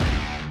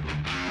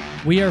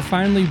we are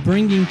finally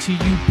bringing to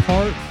you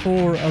part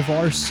 4 of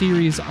our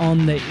series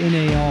on the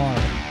NAR.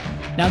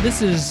 Now,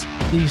 this is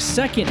the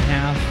second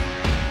half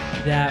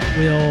that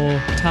will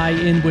tie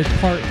in with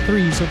part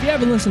 3. So if you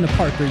haven't listened to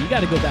part 3, you got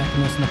to go back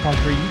and listen to part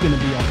 3. You're going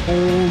to be a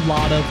whole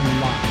lot of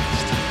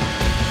lost.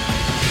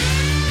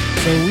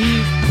 So we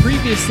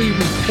previously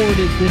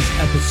recorded this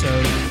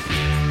episode.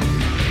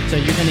 So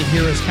you're going to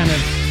hear us kind of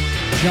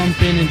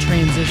jump in and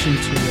transition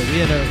to it.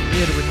 We had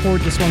to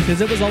record this one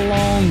because it was a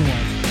long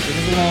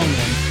one.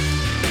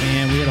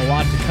 And we had a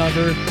lot to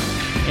cover.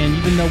 And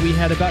even though we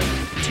had about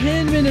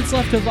 10 minutes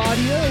left of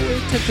audio,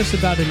 it took us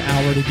about an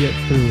hour to get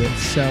through it.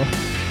 So,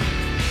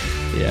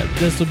 yeah,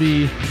 this will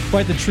be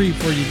quite the treat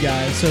for you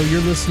guys. So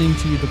you're listening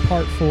to the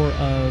part 4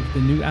 of the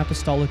New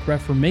Apostolic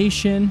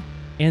Reformation.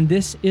 And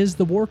this is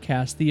the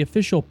Warcast, the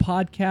official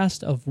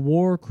podcast of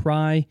War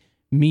Cry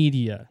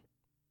Media.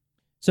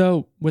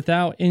 So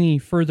without any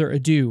further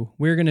ado,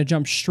 we're going to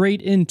jump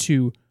straight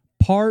into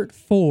part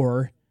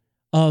 4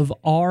 of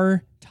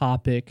our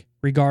topic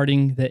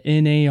regarding the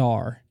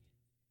NAR.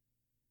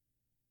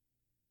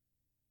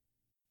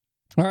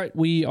 All right,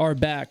 we are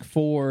back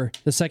for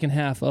the second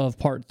half of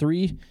part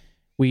 3.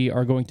 We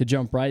are going to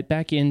jump right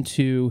back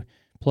into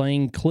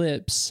playing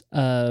clips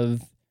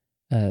of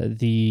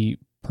the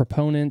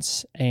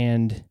proponents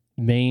and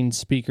main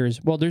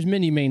speakers. Well, there's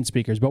many main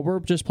speakers, but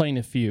we're just playing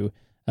a few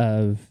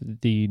of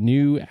the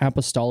New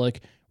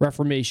Apostolic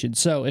Reformation.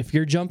 So if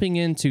you're jumping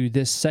into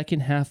this second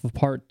half of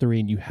part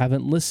 3 and you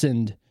haven't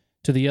listened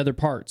to the other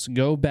parts,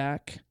 go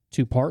back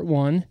to part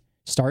 1,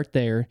 start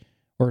there.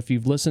 Or if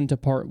you've listened to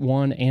part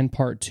 1 and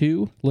part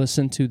 2,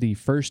 listen to the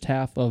first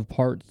half of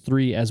part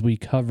 3 as we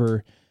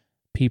cover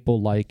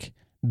people like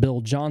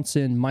Bill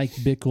Johnson, Mike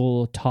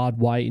Bickle, Todd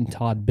White, and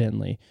Todd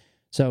Bentley.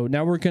 So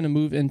now we're going to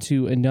move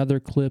into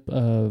another clip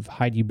of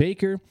Heidi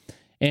Baker.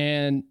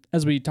 And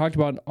as we talked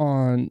about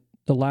on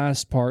the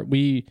last part,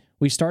 we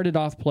started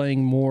off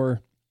playing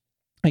more,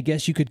 I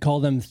guess you could call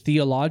them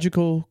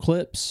theological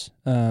clips.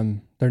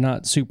 They're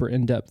not super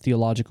in-depth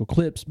theological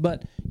clips,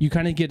 but you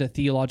kind of get a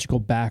theological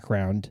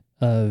background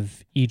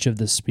of each of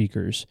the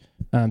speakers.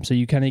 So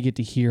you kind of get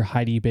to hear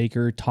Heidi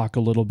Baker talk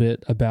a little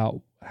bit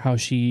about how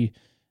she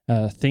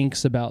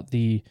thinks about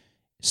the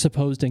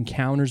supposed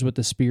encounters with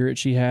the Spirit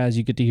she has.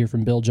 You get to hear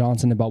from Bill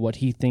Johnson about what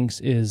he thinks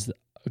is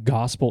a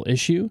gospel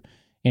issue,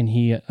 and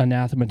he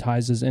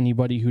anathematizes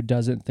anybody who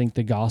doesn't think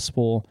the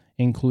gospel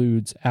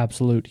includes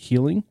absolute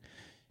healing.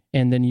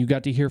 And then you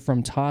got to hear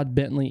from Todd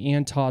Bentley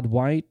and Todd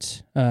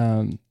White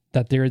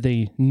that they're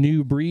the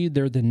new breed.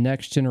 They're the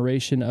next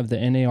generation of the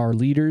NAR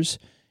leaders.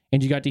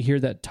 And you got to hear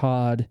that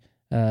Todd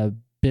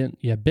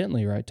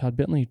Bentley, right? Todd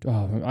Bentley.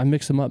 Oh, I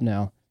mix them up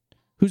now.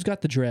 Who's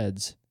got the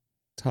dreads?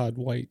 Todd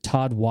White.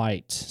 Todd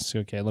White. So,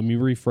 okay, let me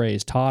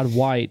rephrase. Todd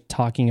White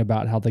talking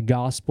about how the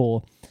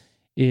gospel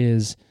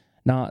is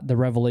not the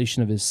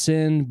revelation of his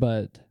sin,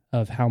 but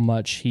of how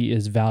much he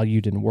is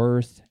valued and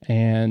worth,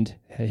 and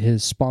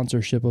his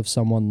sponsorship of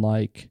someone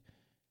like,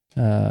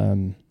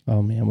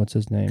 what's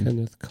his name?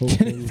 Kenneth Copeland.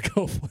 Kenneth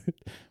Copeland.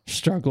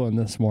 Struggling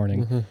this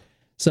morning. Uh-huh.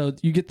 So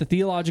you get the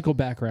theological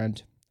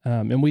background,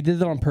 and we did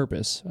that on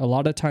purpose. A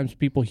lot of times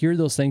people hear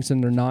those things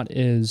and they're not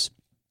as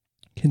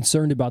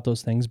concerned about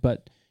those things,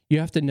 but you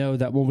have to know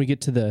that when we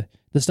get to the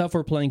stuff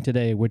we're playing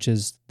today, which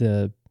is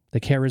the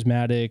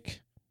charismatic,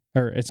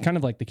 or it's kind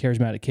of like the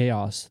charismatic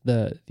chaos,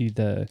 the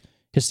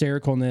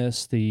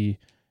hystericalness,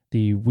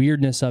 the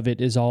weirdness of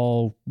it is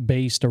all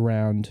based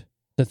around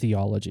the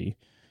theology.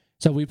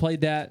 So we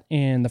played that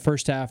in the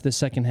first half. The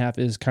second half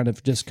is kind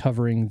of just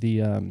covering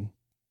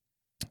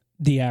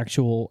the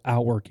actual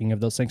outworking of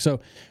those things. So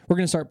we're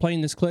going to start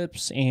playing these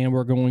clips, and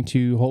we're going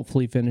to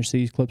hopefully finish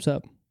these clips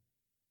up.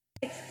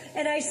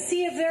 And I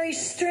see a very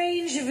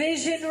strange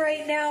vision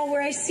right now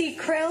where I see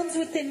crowns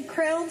within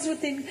crowns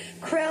within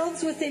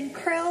crowns within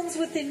crowns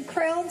within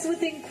crowns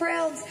within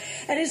crowns.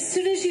 And as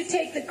soon as you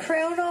take the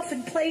crown off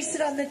and place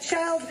it on the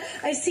child,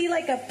 I see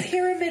like a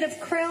pyramid of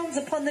crowns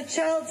upon the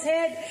child's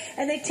head.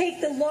 And they take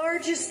the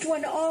largest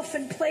one off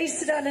and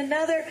place it on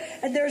another.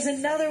 And there's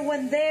another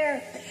one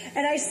there.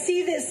 And I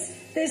see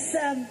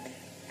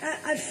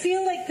I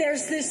feel like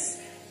there's this.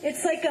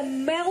 It's like a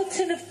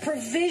mountain of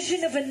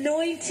provision, of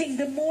anointing.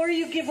 The more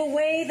you give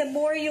away, the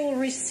more you will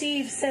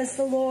receive, says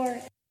the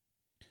Lord.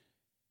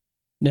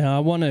 Now, I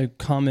want to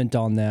comment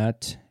on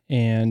that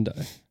and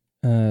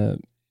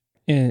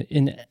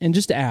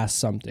just ask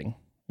something.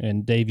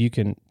 And Dave, you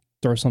can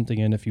throw something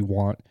in if you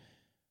want.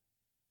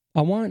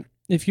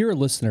 If you're a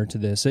listener to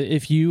this,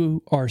 if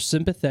you are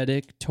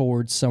sympathetic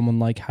towards someone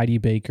like Heidi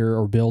Baker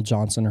or Bill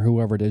Johnson or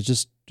whoever it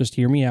is, just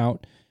hear me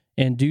out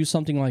and do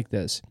something like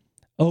this.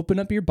 Open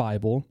up your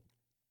Bible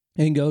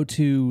and go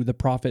to the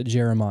prophet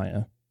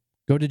Jeremiah.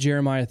 Go to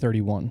Jeremiah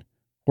 31.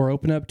 Or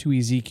open up to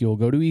Ezekiel.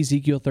 Go to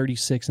Ezekiel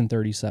 36 and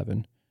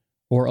 37.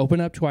 Or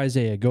open up to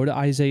Isaiah. Go to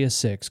Isaiah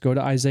 6. Go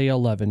to Isaiah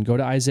 11. Go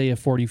to Isaiah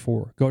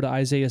 44. Go to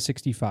Isaiah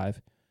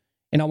 65.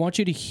 And I want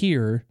you to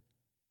hear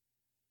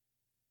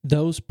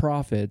those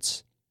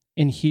prophets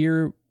and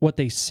hear what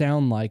they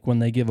sound like when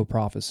they give a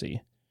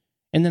prophecy.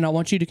 And then I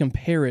want you to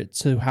compare it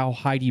to how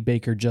Heidi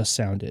Baker just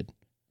sounded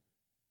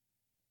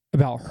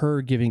about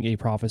her giving a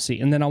prophecy.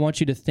 And then I want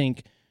you to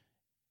think,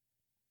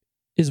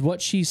 is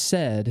what she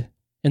said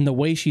and the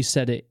way she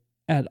said it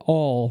at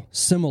all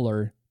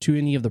similar to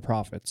any of the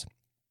prophets?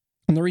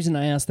 And the reason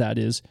I ask that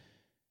is,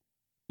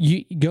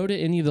 you go to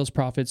any of those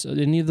prophets,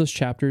 any of those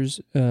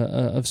chapters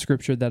of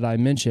scripture that I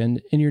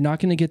mentioned, and you're not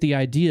going to get the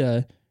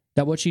idea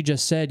that what she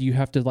just said, you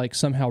have to like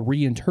somehow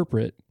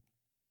reinterpret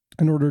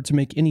in order to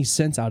make any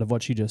sense out of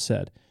what she just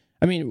said.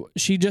 I mean,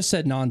 she just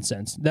said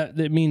nonsense. That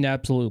mean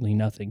absolutely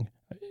nothing.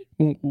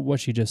 What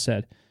she just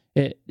said,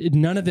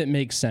 none of it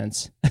makes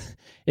sense.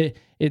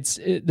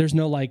 There's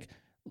no like,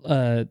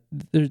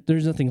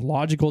 there's nothing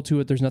logical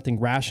to it. There's nothing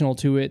rational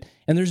to it,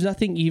 and there's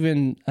nothing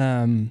even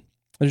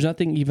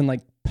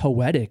like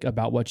poetic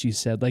about what she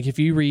said. Like if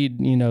you read,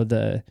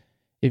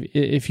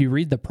 if you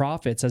read the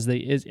prophets as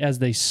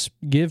they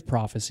give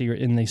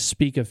prophecy and they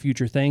speak of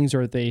future things,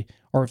 or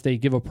if they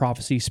give a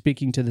prophecy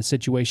speaking to the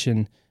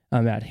situation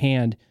at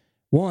hand,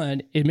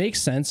 one, it makes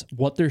sense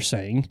what they're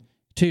saying.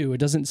 Two, it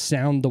doesn't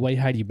sound the way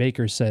Heidi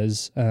Baker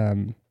says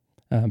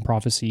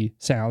prophecy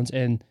sounds,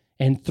 and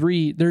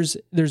three,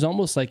 there's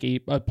almost like a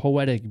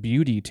poetic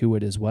beauty to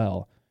it as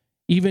well.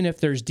 Even if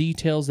there's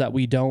details that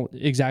we don't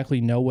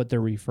exactly know what they're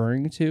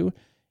referring to,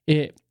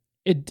 it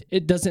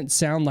doesn't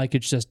sound like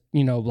it's just,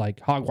 like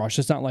hogwash.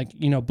 It's not like,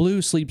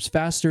 blue sleeps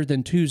faster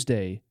than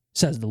Tuesday,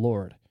 says the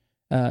Lord.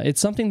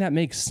 It's something that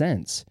makes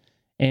sense.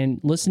 And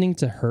listening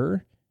to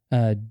her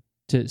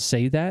to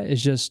say that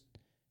is just,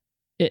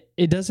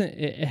 it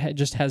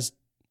just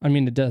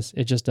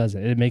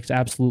doesn't. It makes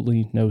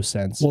absolutely no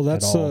sense. Well,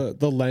 that's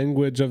the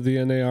language of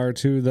the NAR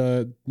too.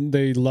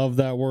 They love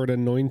that word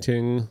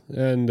anointing,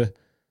 and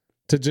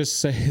to just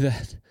say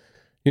that,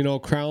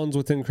 crowns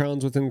within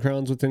crowns within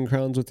crowns within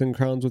crowns within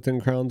crowns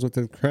within crowns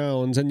within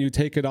crowns, and you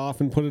take it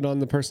off and put it on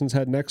the person's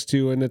head next to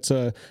you, and it's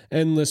a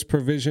endless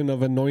provision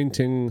of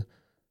anointing,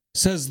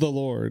 says the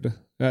Lord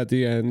at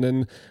the end.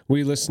 And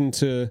we listened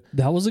to...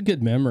 That was a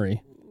good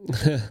memory.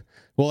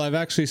 Well, I've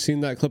actually seen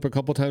that clip a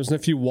couple times, and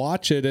if you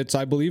watch it,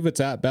 I believe it's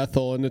at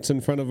Bethel, and it's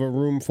in front of a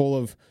room full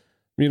of,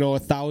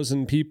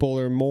 1,000 people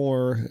or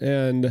more,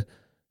 and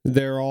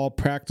they're all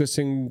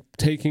practicing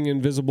taking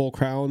invisible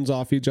crowns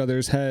off each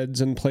other's heads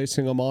and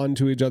placing them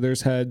onto each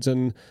other's heads.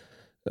 And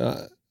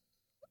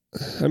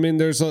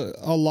there's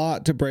a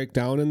lot to break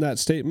down in that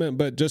statement,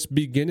 but just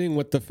beginning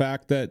with the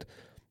fact that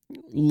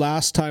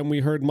last time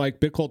we heard Mike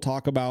Bickle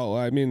talk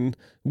about,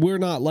 we're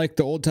not like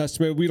the Old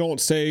Testament. We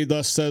don't say,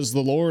 thus says the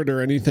Lord or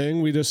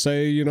anything. We just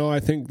say, I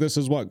think this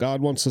is what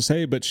God wants to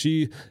say. But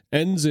she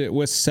ends it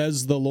with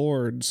says the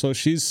Lord. So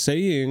she's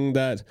saying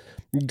that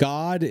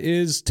God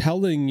is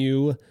telling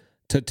you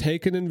to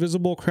take an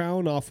invisible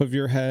crown off of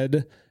your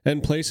head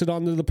and place it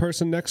onto the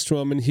person next to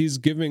him. And he's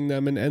giving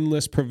them an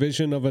endless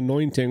provision of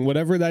anointing,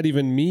 whatever that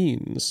even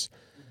means.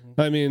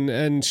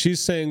 And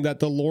she's saying that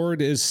the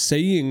Lord is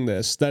saying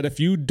this, that if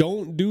you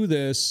don't do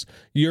this,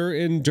 you're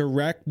in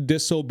direct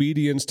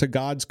disobedience to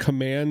God's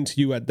command to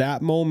you at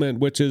that moment,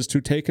 which is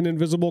to take an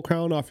invisible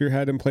crown off your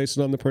head and place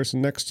it on the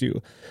person next to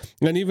you.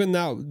 And even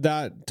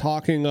that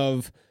talking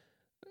of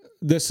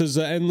this is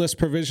an endless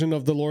provision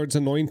of the Lord's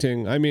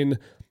anointing.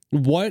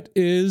 What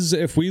is,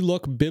 if we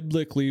look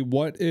biblically,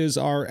 what is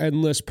our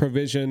endless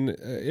provision,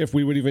 if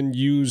we would even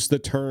use the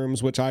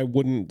terms, which I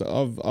wouldn't,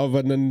 of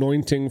an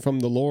anointing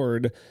from the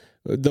Lord?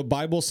 The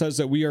Bible says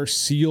that we are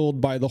sealed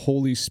by the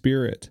Holy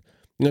Spirit,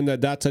 and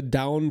that's a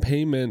down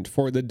payment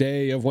for the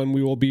day of when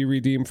we will be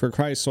redeemed for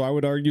Christ. So I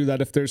would argue that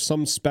if there's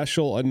some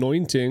special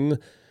anointing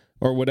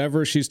or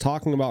whatever she's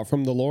talking about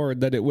from the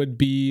Lord, that it would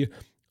be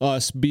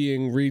us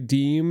being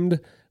redeemed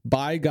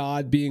by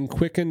God, being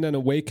quickened and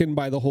awakened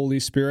by the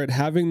Holy Spirit,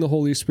 having the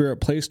Holy Spirit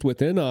placed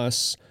within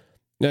us,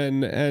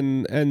 and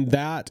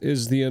that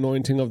is the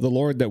anointing of the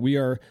Lord, that we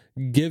are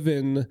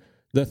given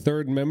the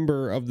third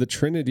member of the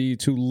Trinity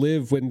to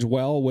live and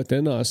dwell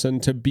within us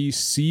and to be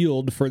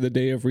sealed for the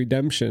day of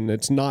redemption.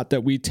 It's not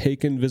that we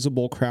take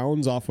invisible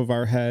crowns off of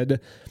our head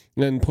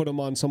and put them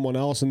on someone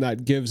else, and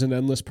that gives an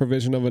endless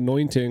provision of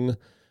anointing,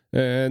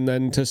 and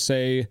then to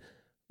say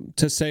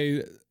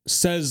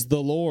says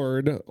the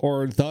Lord,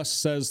 or thus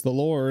says the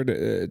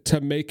Lord,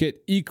 to make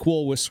it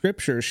equal with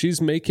Scripture. She's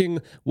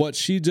making what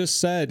she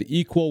just said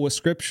equal with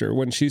Scripture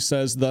when she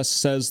says, thus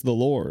says the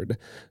Lord.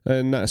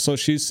 And so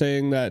she's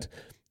saying that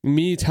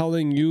me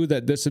telling you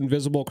that this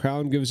invisible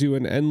crown gives you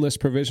an endless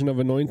provision of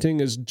anointing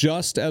is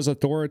just as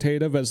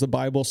authoritative as the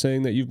Bible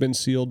saying that you've been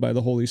sealed by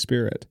the Holy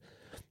Spirit.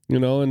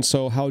 And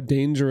so how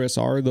dangerous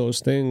are those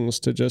things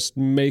to just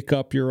make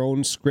up your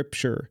own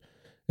Scripture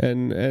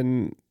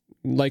and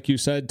like you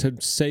said, to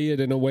say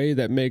it in a way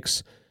that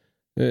makes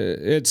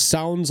it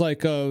sounds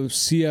like a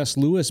C.S.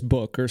 Lewis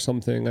book or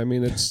something.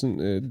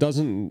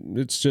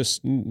 It's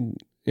just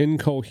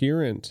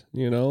incoherent,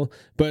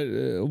 but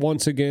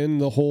once again,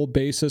 the whole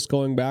basis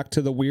going back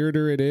to the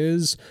weirder it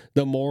is,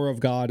 the more of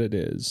God it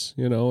is,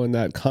 and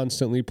that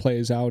constantly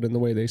plays out in the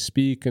way they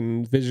speak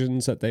and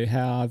visions that they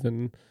have.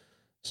 And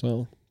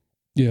so,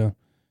 yeah.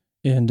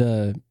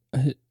 And,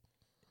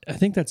 I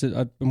think that's it.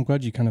 I'm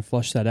glad you kind of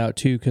flushed that out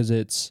too, because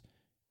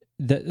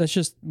that's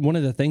just one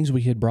of the things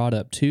we had brought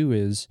up too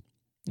is,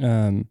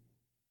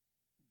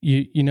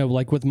 you know,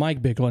 like with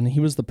Mike Bickle, and he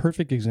was the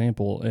perfect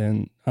example.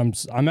 And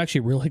I'm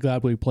actually really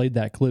glad we played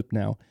that clip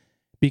now,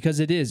 because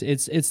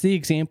it's the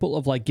example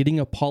of like getting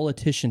a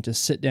politician to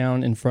sit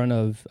down in front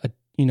of a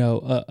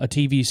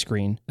TV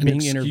screen, and being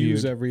excuse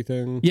interviewed,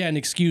 everything. Yeah, and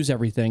excuse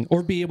everything,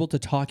 or be able to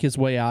talk his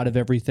way out of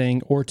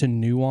everything, or to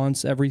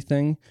nuance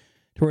everything,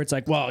 to where it's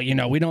like, well, you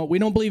know, we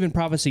don't believe in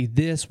prophecy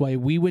this way.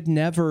 We would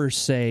never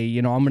say,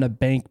 you know, I'm going to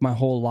bank my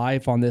whole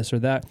life on this or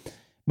that.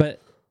 But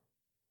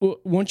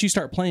once you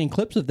start playing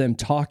clips of them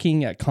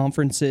talking at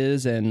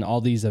conferences and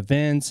all these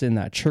events and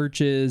at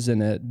churches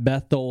and at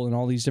Bethel and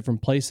all these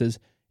different places,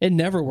 it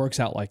never works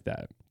out like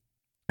that.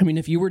 I mean,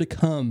 if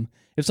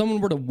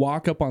someone were to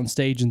walk up on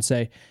stage and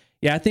say,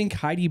 yeah, I think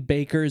Heidi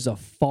Baker is a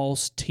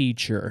false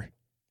teacher,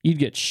 you'd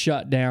get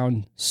shut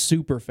down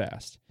super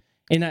fast.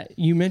 And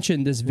you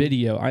mentioned this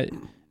video.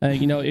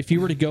 If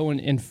you were to go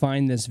and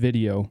find this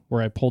video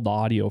where I pulled the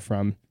audio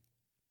from,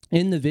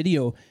 in the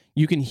video,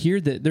 you can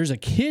hear that there's a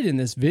kid in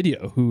this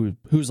video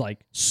who's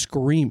like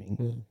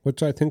screaming,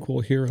 which I think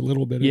we'll hear a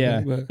little bit. Yeah,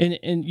 of it,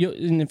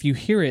 and if you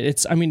hear it,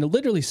 it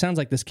literally sounds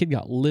like this kid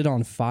got lit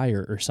on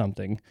fire or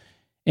something.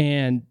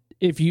 And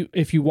if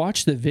you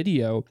watch the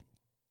video,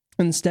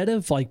 instead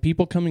of like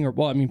people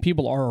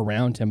people are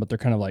around him, but they're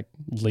kind of like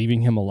leaving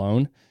him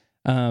alone.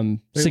 They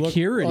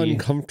Security look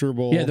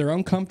uncomfortable. Yeah, they're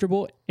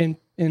uncomfortable, and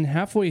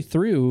halfway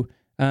through,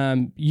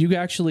 you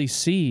actually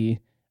see,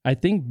 I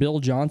think Bill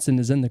Johnson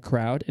is in the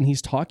crowd, and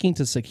he's talking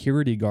to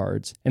security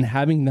guards and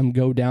having them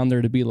go down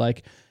there to be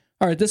like,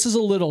 all right, this is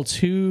a little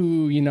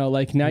too,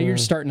 now you're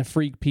starting to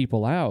freak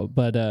people out.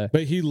 But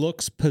he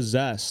looks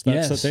possessed.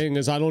 That's the thing,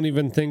 is I don't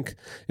even think,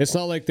 it's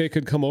not like they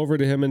could come over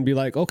to him and be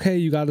like, okay,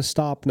 you got to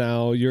stop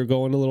now. You're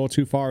going a little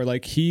too far.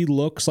 Like, he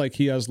looks like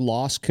he has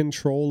lost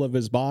control of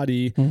his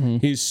body. Mm-hmm.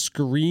 He's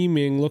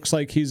screaming, looks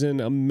like he's in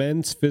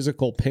immense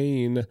physical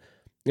pain.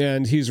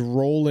 And he's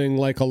rolling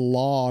like a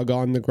log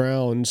on the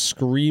ground,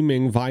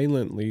 screaming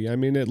violently. I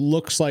mean, it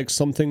looks like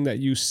something that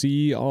you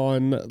see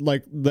on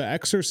like the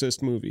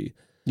Exorcist movie.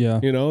 Yeah.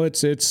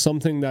 It's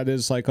something that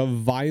is like a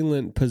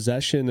violent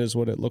possession is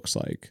what it looks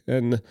like.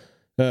 And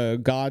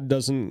God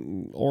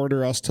doesn't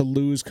order us to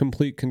lose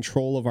complete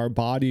control of our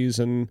bodies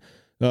and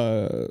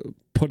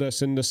put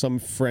us into some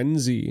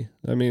frenzy.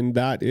 I mean,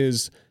 that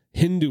is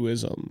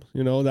Hinduism.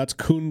 That's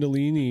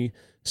Kundalini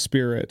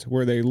spirit,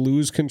 where they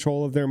lose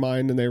control of their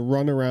mind and they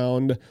run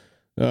around.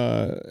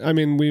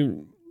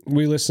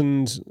 We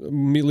listened, at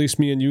least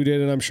me and you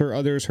did, and I'm sure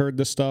others heard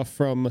this stuff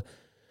from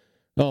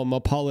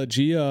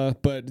Apologia,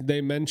 but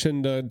they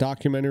mentioned a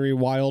documentary,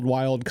 Wild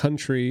Wild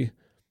Country,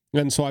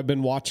 and so I've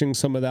been watching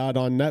some of that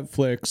on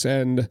Netflix.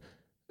 And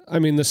I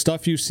mean, the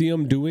stuff you see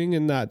them doing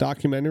in that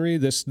documentary,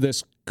 this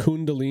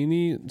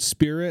Kundalini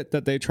spirit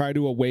that they try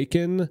to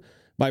awaken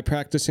by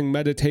practicing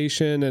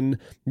meditation and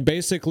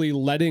basically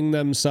letting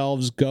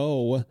themselves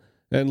go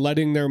and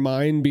letting their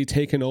mind be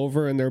taken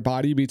over and their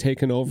body be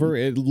taken over,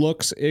 it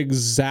looks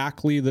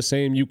exactly the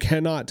same. You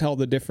cannot tell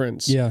the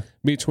difference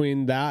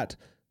between that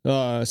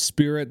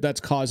spirit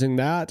that's causing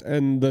that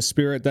and the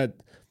spirit that,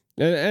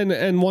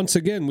 and once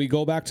again, we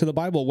go back to the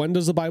Bible. When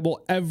does the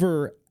Bible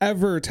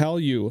ever tell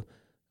you?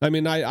 I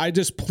mean, I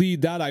just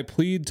plead that. I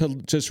plead to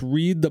just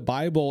read the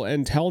Bible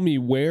and tell me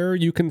where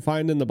you can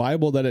find in the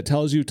Bible that it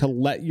tells you to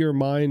let your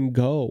mind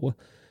go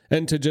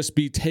and to just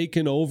be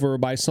taken over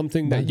by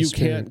something that you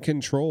can't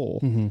control.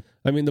 Mm-hmm.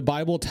 I mean, the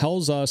Bible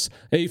tells us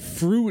a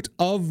fruit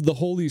of the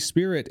Holy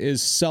Spirit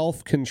is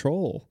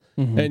self-control.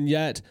 Mm-hmm. And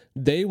yet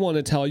they want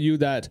to tell you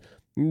that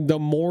the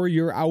more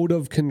you're out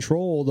of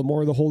control, the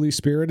more the Holy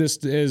Spirit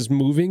is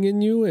moving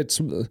in you.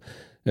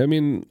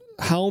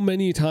 How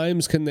many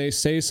times can they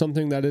say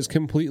something that is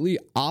completely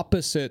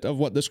opposite of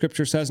what the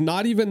Scripture says?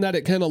 Not even that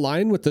it can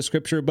align with the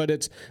Scripture, but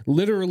it's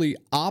literally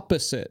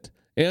opposite,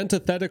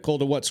 antithetical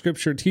to what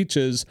Scripture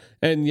teaches,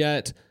 and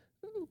yet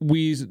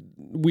we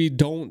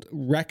don't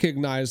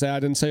recognize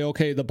that and say,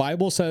 okay, the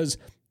Bible says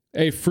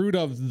a fruit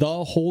of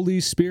the Holy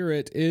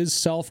Spirit is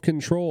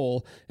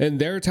self-control, and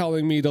they're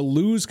telling me to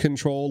lose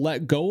control,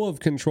 let go of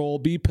control,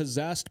 be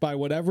possessed by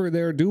whatever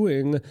they're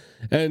doing,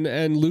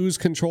 and lose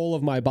control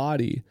of my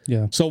body.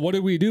 Yeah. So what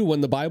do we do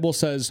when the Bible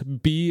says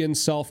be in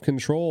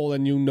self-control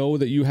and you know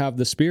that you have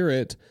the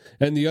Spirit,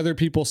 and the other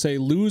people say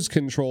lose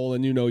control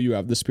and you know you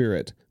have the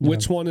Spirit? Yeah.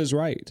 Which one is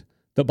right?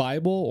 The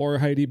Bible or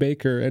Heidi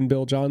Baker and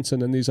Bill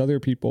Johnson and these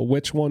other people?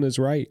 Which one is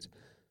right?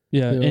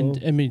 Yeah, and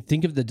I mean,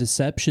 think of the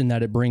deception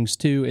that it brings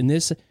too. And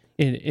this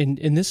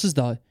is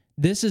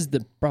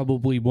the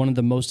probably one of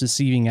the most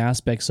deceiving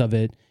aspects of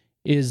it,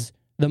 is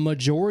the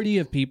majority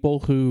of people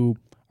who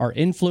are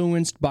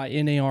influenced by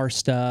NAR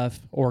stuff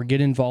or get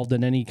involved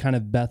in any kind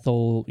of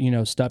Bethel,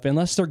 stuff,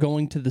 unless they're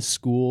going to the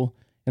school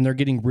and they're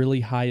getting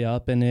really high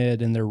up in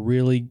it and they're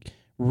really,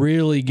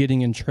 really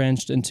getting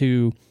entrenched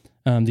into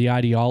the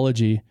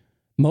ideology.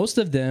 most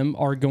of them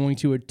are going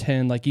to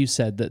attend, like you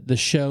said, the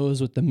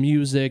shows with the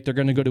music. They're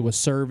going to go to a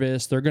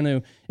service. They're going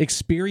to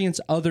experience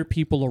other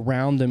people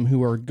around them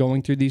who are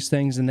going through these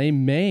things, and they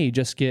may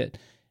just get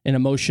an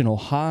emotional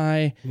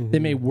high. They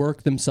may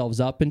work themselves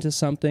up into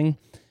something.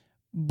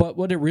 But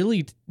what it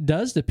really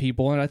does to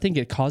people, and I think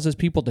it causes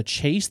people to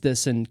chase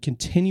this and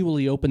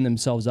continually open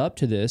themselves up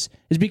to this,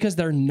 is because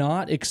they're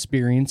not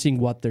experiencing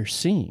what they're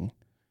seeing.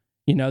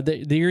 You know,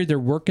 they're either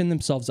working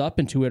themselves up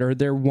into it, or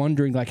they're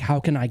wondering, like, how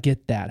can I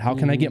get that? How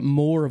can I get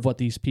more of what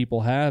these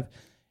people have?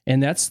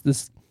 And that's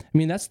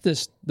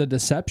the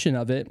deception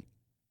of it.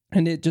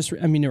 And it just,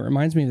 it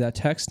reminds me of that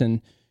text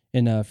in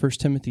 1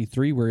 Timothy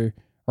 3,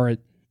 or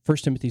 1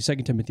 Timothy, 2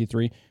 Timothy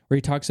 3, where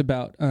he talks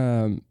about,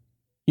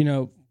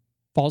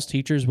 false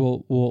teachers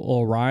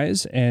will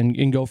arise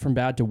and go from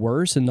bad to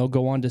worse, and they'll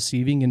go on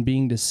deceiving and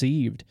being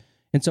deceived.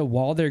 And so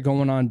while they're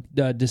going on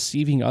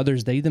deceiving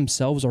others, they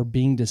themselves are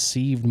being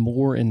deceived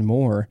more and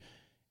more.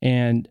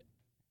 And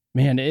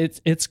man,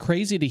 it's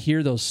crazy to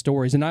hear those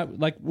stories. And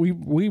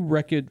we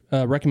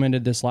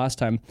recommended this last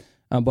time,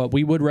 but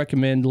we would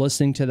recommend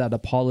listening to that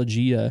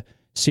Apologia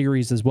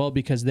series as well,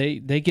 because they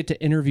get to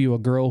interview a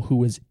girl who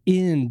was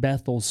in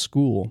Bethel's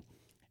school.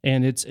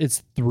 And it's a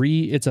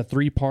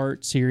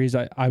 3-part series.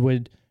 I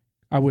would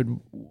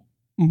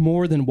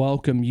more than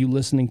welcome you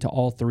listening to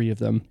all 3 of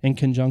them in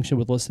conjunction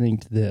with listening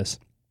to this,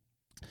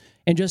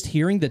 and just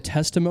hearing the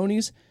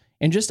testimonies,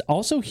 and just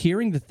also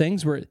hearing the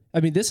things where,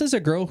 this is a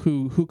girl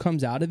who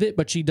comes out of it,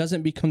 but she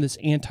doesn't become this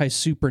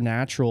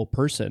anti-supernatural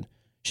person.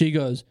 She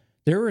goes,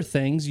 there are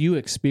things you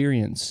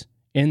experience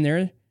in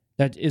there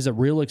that is a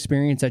real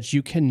experience that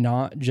you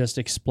cannot just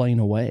explain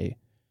away.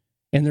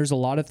 And there's a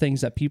lot of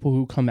things that people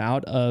who come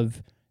out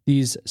of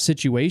these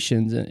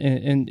situations,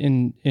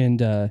 and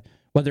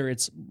whether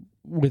it's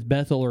with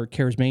Bethel or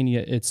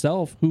Charismania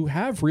itself, who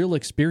have real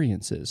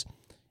experiences.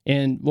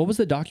 And what was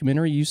the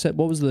documentary you said?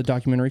 What was the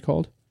documentary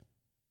called?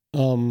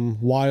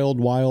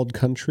 Wild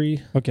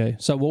Country. Okay,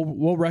 so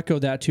we'll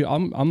reco that too.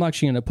 I'm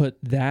actually going to put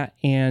that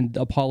and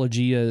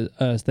Apologia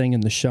thing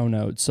in the show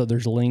notes, so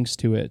there's links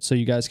to it, so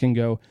you guys can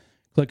go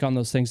click on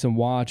those things and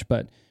watch.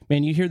 But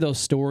man, you hear those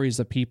stories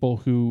of people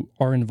who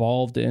are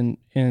involved in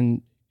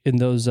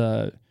those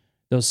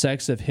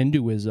sects of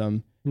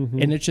Hinduism,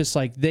 and it's just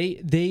like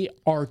they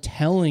are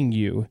telling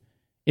you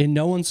in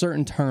no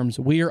uncertain terms,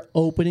 we are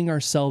opening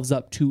ourselves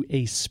up to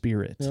a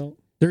spirit. Yep.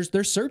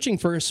 They're searching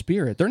for a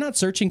spirit. They're not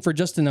searching for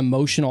just an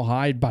emotional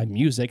high by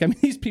music.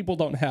 These people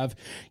don't have,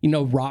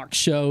 rock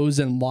shows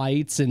and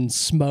lights and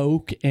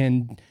smoke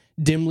and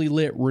dimly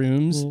lit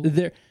rooms.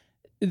 They're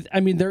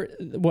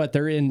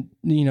in,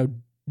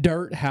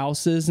 dirt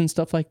houses and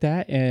stuff like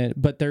that.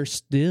 But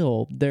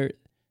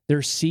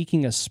they're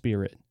seeking a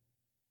spirit.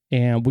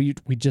 And we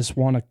just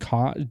want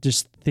to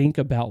just think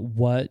about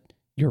what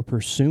you're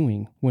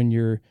pursuing when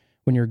you're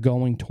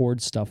going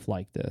towards stuff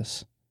like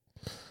this.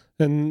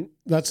 And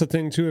that's the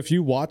thing too. If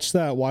you watch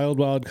that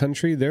Wild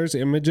Country, there's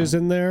images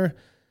in there.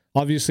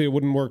 Obviously, it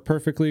wouldn't work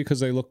perfectly because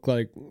they look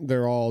like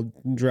they're all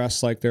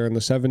dressed like they're in the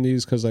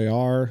 70s, because they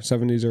are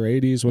 70s or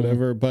 80s,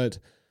 whatever. But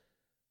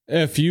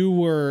if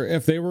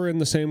they were in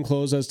the same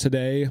clothes as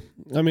today,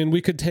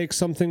 we could take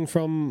something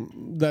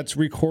from that's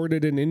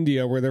recorded in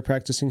India where they're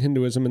practicing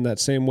Hinduism in that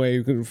same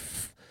way,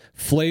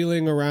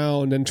 flailing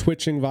around and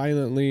twitching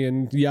violently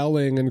and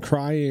yelling and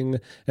crying.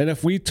 And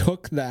if we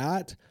took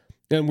that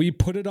and we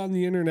put it on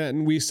the internet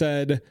and we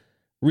said,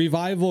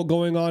 revival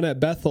going on at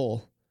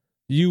Bethel,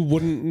 you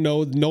wouldn't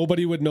know,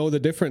 nobody would know the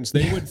difference.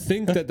 They would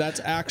think that that's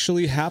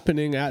actually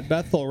happening at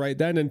Bethel right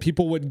then, and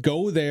people would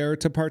go there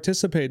to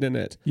participate in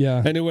it.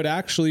 Yeah. And it would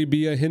actually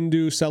be a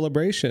Hindu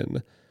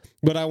celebration.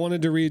 But I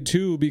wanted to read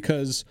too,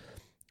 because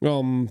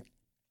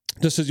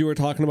just as you were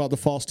talking about the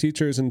false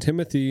teachers in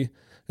Timothy,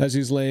 as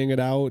he's laying it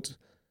out.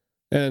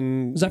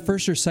 And is that 1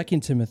 or 2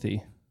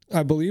 Timothy?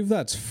 I believe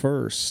that's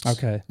 1.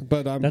 Okay.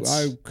 But I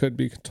could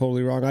be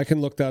totally wrong. I can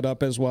look that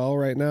up as well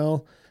right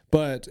now.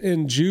 But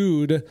in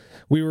Jude,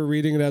 we were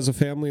reading it as a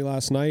family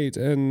last night,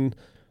 and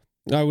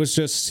I was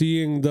just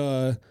seeing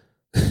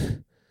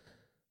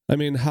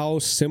how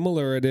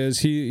similar it is.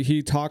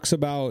 He talks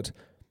about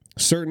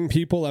certain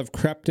people have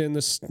crept in,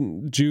 this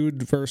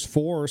Jude verse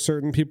 4,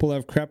 certain people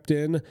have crept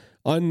in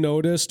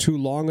unnoticed who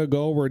long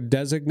ago were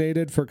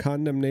designated for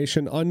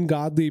condemnation,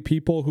 ungodly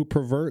people who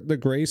pervert the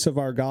grace of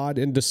our God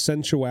into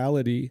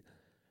sensuality.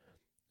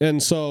 And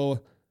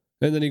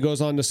then he goes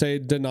on to say,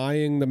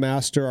 denying the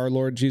master, our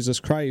Lord Jesus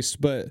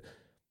Christ. But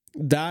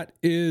that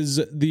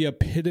is the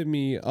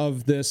epitome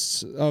of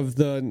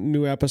the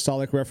New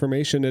Apostolic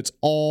Reformation. It's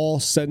all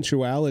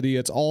sensuality.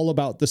 It's all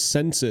about the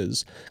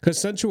senses, because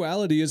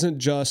sensuality isn't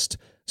just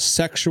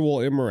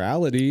sexual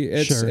immorality.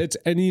 It's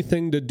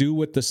anything to do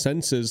with the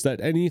senses,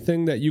 that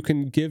anything that you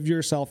can give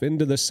yourself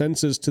into the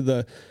senses, to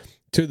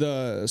to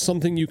the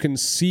something you can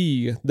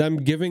see, them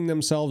giving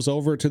themselves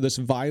over to this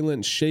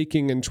violent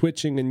shaking and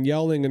twitching and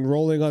yelling and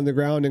rolling on the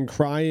ground and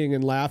crying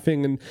and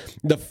laughing, and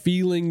the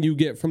feeling you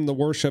get from the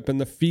worship and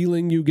the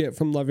feeling you get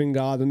from loving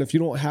God. And if you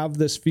don't have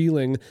this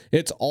feeling,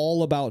 it's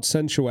all about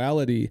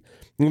sensuality.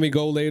 When we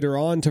go later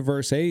on to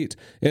verse 8,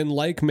 in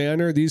like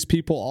manner, these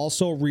people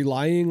also,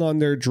 relying on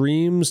their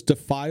dreams,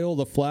 defile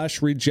the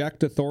flesh,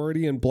 reject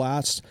authority, and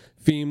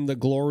blaspheme the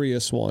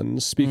glorious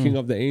ones, speaking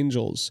of the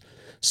angels.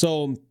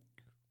 So,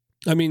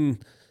 I mean,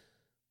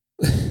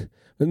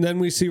 and then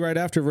we see right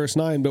after verse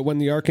 9, but when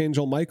the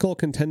archangel Michael,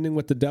 contending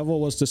with the devil,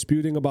 was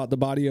disputing about the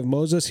body of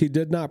Moses, he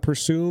did not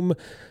presume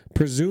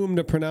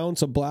to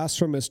pronounce a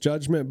blasphemous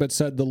judgment, but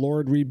said, the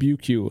Lord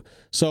rebuke you.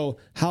 So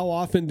how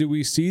often do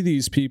we see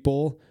these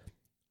people,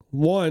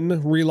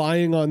 one,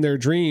 relying on their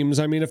dreams?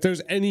 I mean, if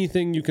there's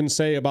anything you can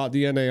say about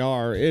the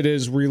NAR, it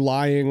is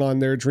relying on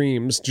their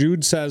dreams.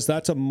 Jude says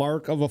that's a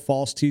mark of a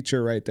false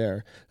teacher right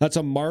there. That's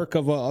a mark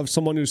of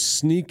someone who's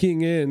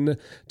sneaking in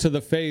to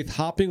the faith,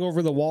 hopping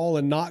over the wall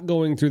and not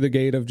going through the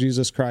gate of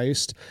Jesus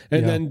Christ,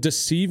 and then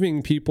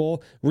deceiving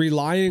people,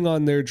 relying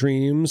on their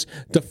dreams,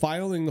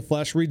 defiling the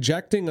flesh,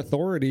 rejecting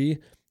authority.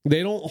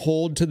 They don't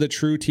hold to the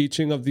true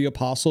teaching of the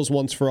apostles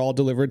once for all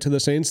delivered to the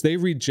saints. They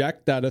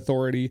reject that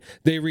authority.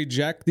 They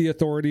reject the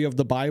authority of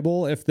the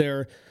Bible. If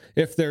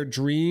their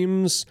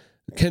dreams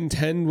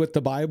contend with the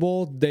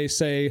Bible, they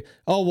say,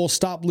 oh, we'll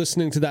stop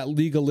listening to that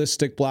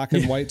legalistic black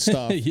and white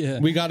stuff.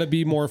 We got to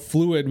be more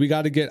fluid. We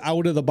got to get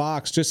out of the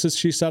box. Just as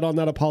she said on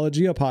that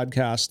Apologia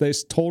podcast, they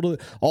totally,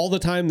 all the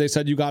time they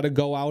said, you got to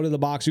go out of the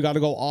box. You got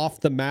to go off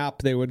the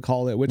map, they would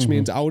call it, which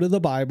means out of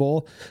the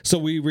Bible. So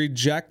we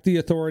reject the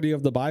authority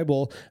of the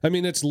Bible. I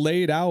mean, it's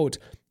laid out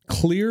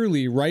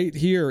clearly right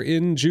here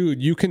in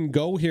Jude. You can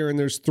go here and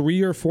there's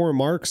 3 or 4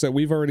 marks that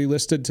we've already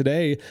listed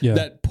today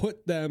that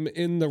put them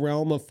in the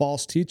realm of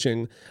false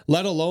teaching,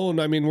 let alone,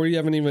 I mean,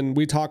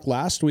 we talked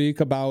last week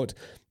about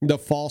the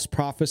false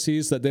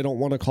prophecies that they don't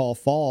want to call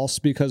false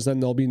because then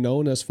they'll be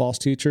known as false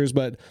teachers.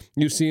 But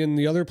you see in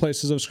the other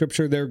places of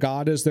scripture, their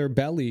God is their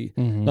belly,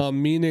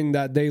 meaning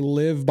that they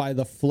live by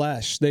the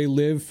flesh. They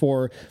live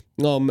for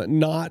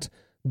not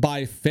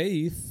by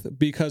faith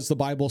because the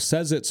Bible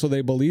says it, so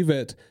they believe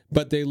it,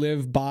 but they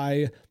live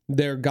by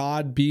their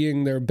God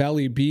being their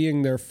belly,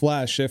 being their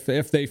flesh. If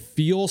they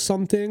feel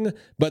something,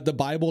 but the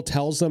Bible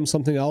tells them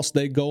something else,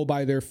 they go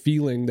by their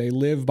feeling. They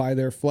live by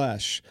their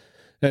flesh.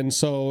 And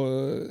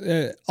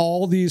so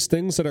all these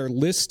things that are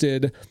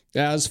listed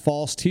as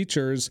false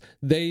teachers,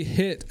 they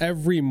hit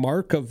every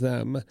mark of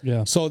them.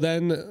 So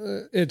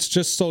then it's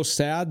just so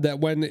sad that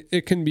when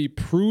it can be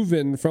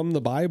proven from the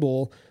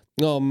Bible,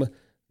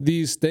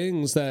 these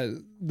things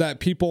that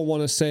people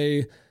want to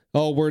say,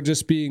 oh, we're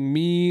just being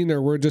mean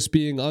or we're just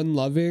being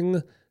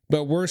unloving,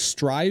 but we're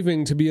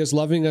striving to be as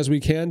loving as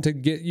we can to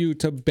get you,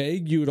 to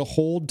beg you to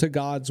hold to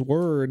God's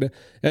word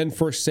and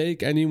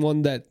forsake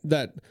anyone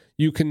that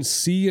you can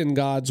see in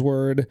God's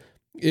word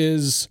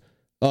is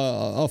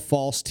a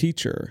false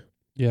teacher.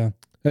 And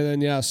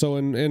then, so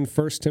in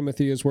 1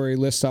 Timothy is where he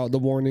lists out the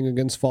warning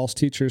against false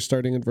teachers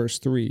starting in verse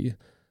 3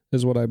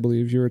 is what I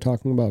believe you were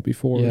talking about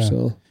before.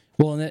 So.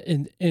 Well,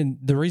 and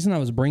the reason I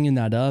was bringing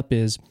that up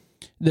is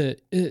the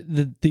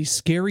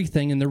scary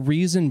thing, and the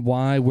reason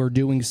why we're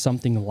doing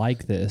something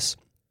like this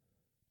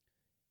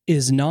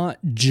is not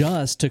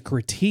just to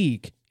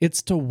critique,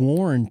 it's to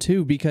warn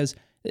too, because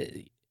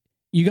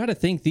you got to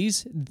think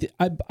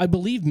I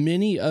believe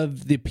many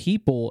of the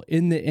people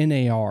in the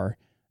NAR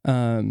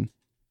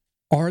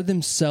are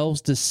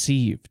themselves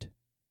deceived.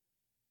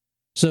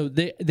 So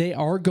they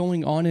are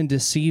going on and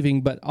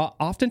deceiving, but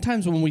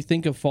oftentimes when we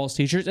think of false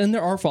teachers, and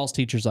there are false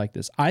teachers like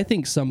this, I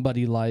think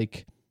somebody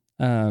like,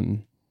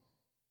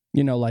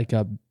 like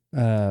a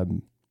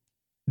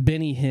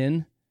Benny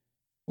Hinn,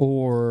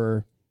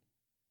 or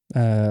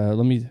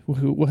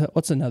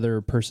what's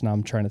another person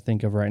I'm trying to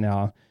think of right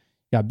now?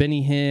 Yeah,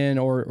 Benny Hinn,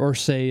 or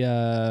say,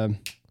 I'm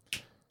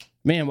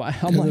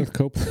like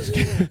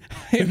Copeland.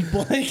 I'm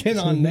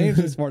blanking on names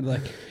this morning.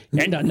 Like,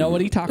 I don't know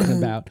what he's talking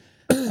about.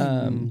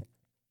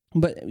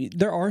 But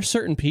there are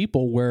certain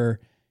people where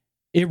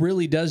it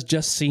really does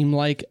just seem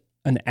like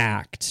an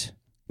act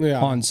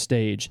on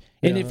stage.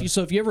 And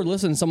if you ever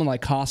listen to someone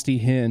like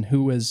Costi Hinn,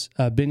 who was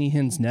Benny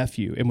Hinn's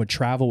nephew and would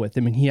travel with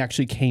him, and he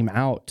actually came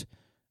out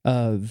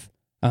of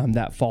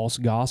that false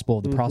gospel,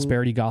 the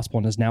prosperity gospel,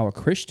 and is now a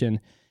Christian.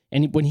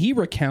 And when he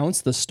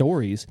recounts the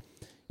stories,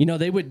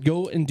 they would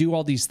go and do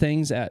all these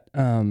things at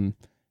in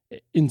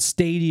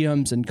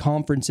stadiums and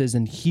conferences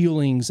and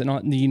healings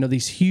and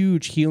these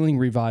huge healing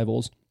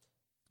revivals.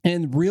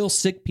 And real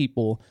sick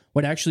people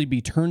would actually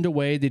be turned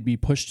away. They'd be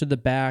pushed to the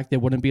back. They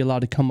wouldn't be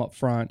allowed to come up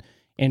front.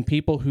 And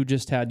people who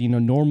just had,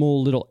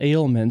 normal little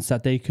ailments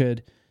that they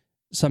could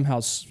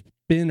somehow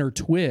spin or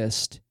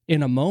twist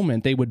in a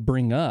moment, they would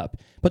bring up.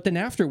 But then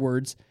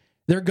afterwards,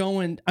 they're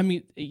going,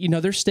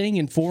 they're staying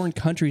in foreign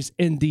countries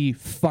in the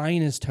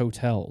finest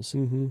hotels.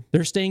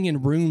 They're staying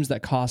in rooms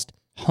that cost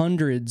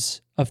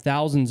hundreds of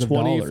thousands of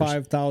dollars.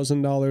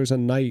 $25,000 a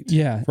night.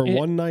 Yeah, for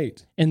one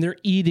night. And they're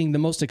eating the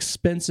most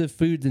expensive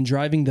foods and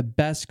driving the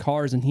best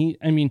cars.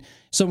 And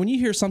so when you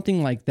hear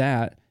something like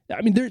that,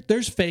 I mean,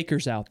 there's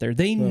fakers out there.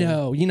 They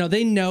know,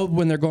 they know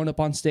when they're going up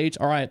on stage.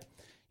 All right,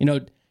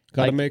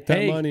 got to make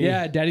that money.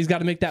 Yeah, daddy's got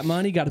to make that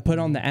money. Got to put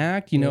on the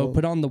act.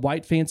 Put on the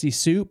white fancy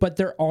suit. But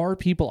there are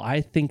people,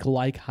 I think,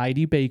 like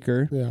Heidi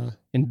Baker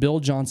and Bill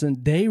Johnson.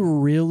 They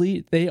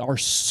are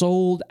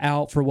sold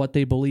out for what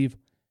they believe.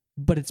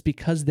 But it's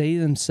because they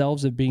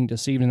themselves are being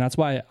deceived. And that's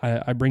why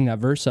I bring that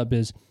verse up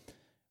is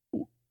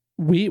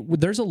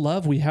there's a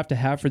love we have to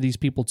have for these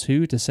people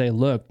too, to say,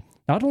 look,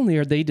 not only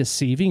are they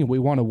deceiving, and we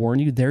want to warn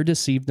you, they're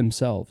deceived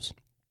themselves.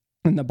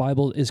 And the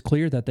Bible is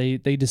clear that they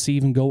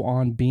deceive and go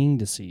on being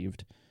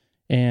deceived.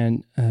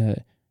 And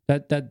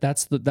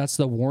that's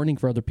the warning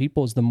for other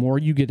people is the more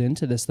you get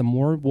into this, the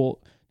more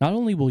not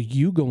only will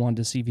you go on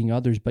deceiving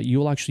others, but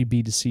you'll actually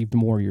be deceived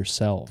more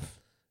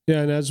yourself.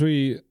 Yeah, and as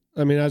we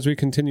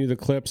continue the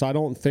clips, I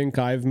don't think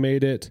I've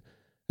made it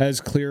as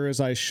clear as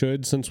I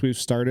should since we've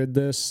started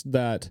this,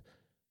 that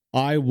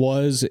I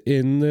was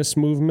in this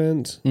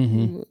movement,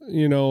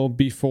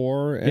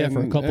 before. And, for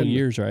a couple of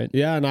years, right?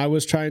 Yeah, and I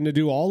was trying to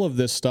do all of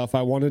this stuff.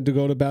 I wanted to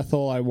go to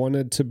Bethel. I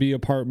wanted to be a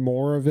part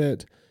more of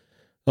it.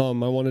 I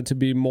wanted to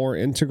be more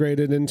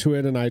integrated into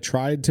it, and I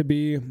tried to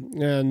be.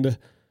 And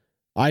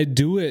I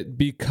do it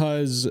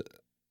because,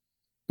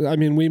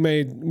 we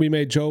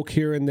may joke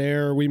here and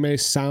there. We may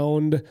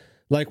sound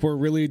like we're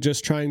really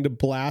just trying to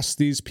blast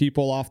these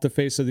people off the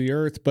face of the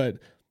earth, but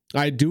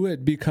I do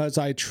it because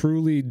I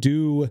truly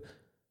do.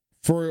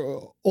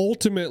 For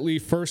ultimately,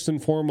 first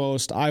and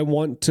foremost,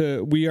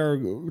 we are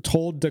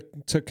told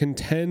to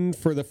contend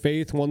for the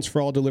faith once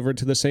for all delivered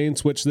to the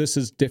saints, which this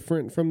is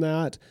different from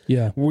that.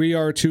 Yeah. We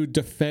are to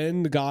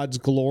defend God's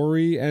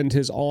glory and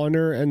his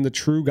honor and the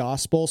true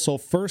gospel. So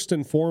first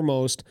and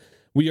foremost,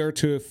 we are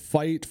to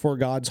fight for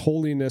God's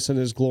holiness and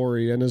his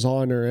glory and his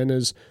honor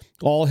and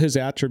all his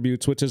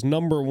attributes, which is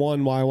number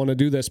one why I want to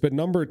do this. But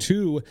number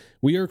two,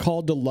 we are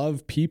called to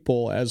love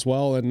people as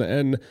well.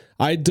 And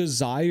I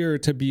desire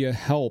to be a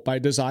help. I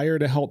desire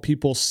to help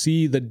people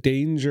see the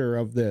danger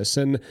of this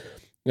and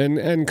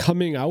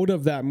coming out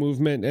of that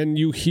movement. And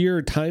you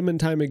hear time and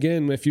time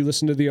again, if you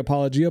listen to the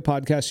Apologia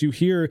podcast, you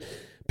hear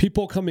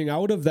people coming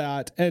out of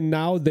that, and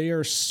now they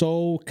are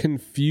so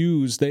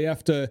confused.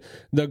 The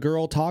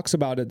girl talks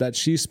about it, that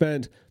she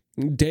spent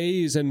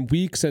days and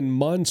weeks and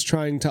months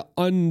trying to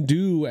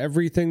undo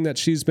everything that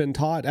she's been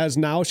taught, as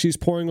now she's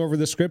poring over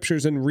the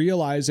scriptures and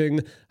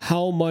realizing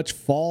how much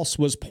false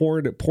was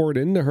poured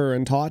into her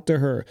and taught to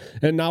her,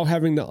 and now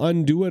having to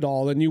undo it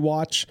all. And you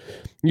watch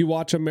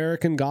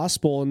American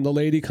Gospel and the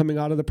lady coming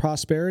out of the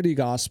prosperity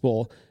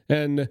gospel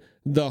and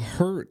the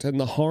hurt and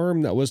the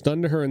harm that was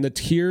done to her and the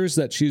tears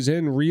that she's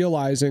in,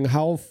 realizing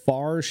how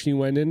far she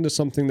went into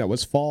something that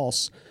was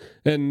false.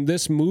 And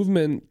this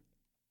movement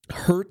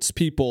hurts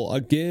people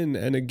again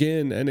and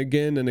again and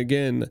again and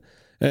again.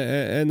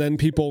 And then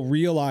people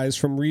realize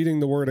from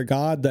reading the Word of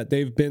God that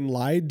they've been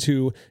lied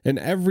to and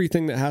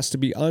everything that has to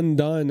be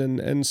undone.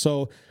 And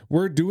so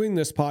we're doing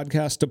this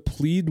podcast to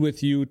plead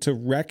with you to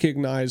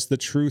recognize the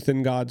truth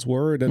in God's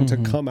Word and to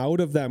come out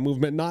of that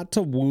movement, not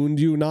to wound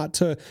you, not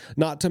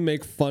to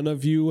make fun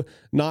of you,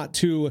 not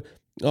to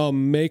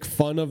make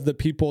fun of the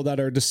people that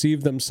are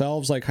deceived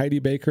themselves, like Heidi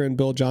Baker and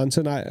Bill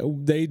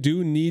Johnson. They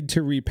do need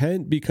to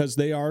repent, because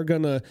they are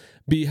going to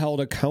be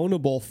held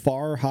accountable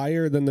far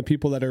higher than the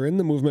people that are in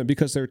the movement,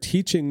 because they're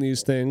teaching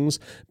these things.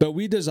 But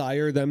we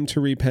desire them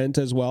to repent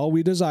as well.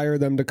 We desire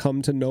them to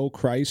come to know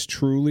Christ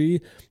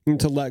truly and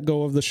to let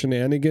go of the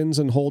shenanigans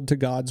and hold to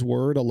God's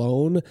word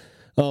alone.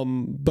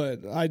 But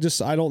I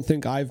don't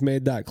think I've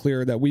made that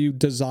clear, that we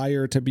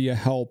desire to be a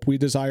help. We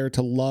desire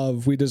to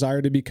love. We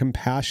desire to be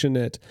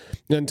compassionate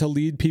and to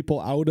lead people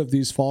out of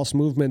these false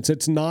movements.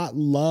 It's not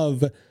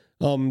love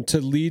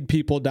to lead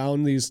people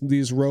down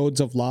these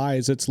roads of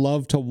lies. It's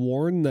love to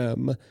warn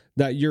them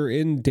that you're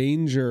in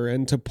danger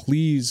and to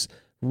please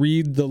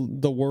read the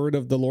word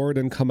of the Lord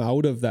and come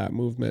out of that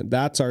movement.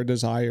 That's our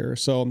desire.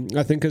 So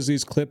I think as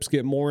these clips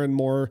get more and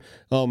more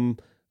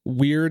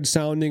weird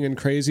sounding and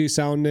crazy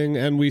sounding,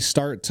 and we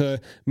start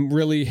to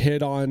really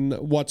hit on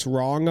what's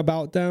wrong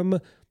about them,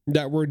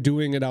 that we're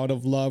doing it out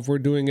of love. We're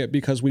doing it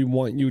because we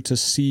want you to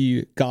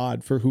see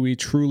God for who he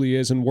truly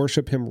is and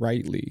worship him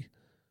rightly.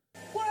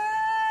 Whoa!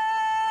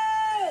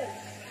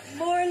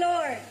 More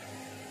Lord.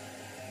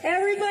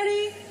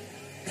 Everybody,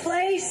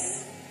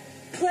 place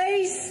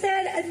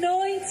that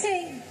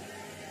anointing,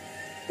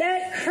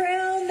 that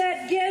crown,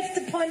 that gift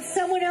upon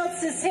someone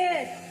else's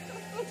head.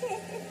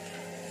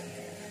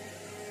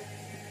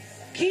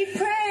 Keep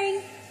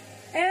praying.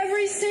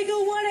 Every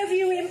single one of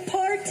you,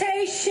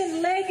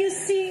 impartation,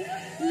 legacy,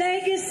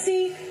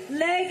 legacy,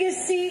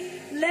 legacy,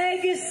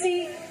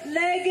 legacy,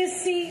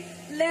 legacy,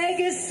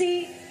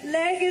 legacy,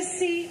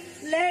 legacy,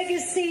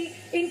 legacy.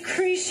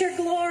 Increase your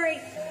glory.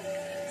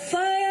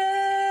 Fire!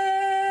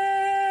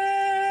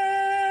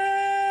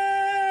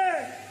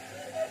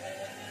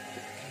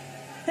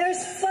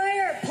 There's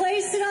fire.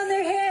 Place it on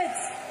their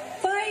heads.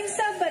 Find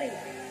somebody.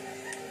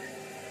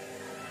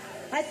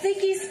 I think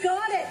he's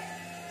got it.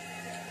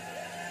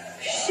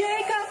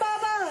 Shake up,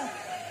 Baba.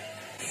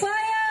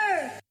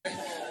 Fire.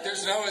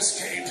 There's no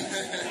escape.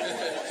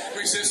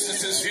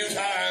 Resistance is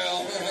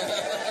futile.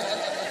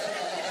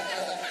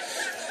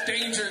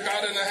 Danger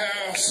got in the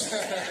house.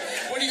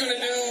 What are you going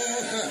to do?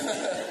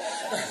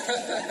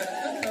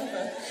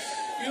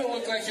 You don't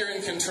look like you're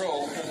in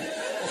control.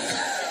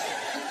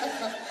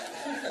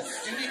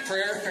 Do you need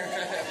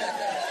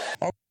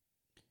prayer?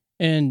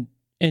 And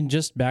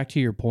just back to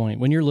your point,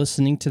 when you're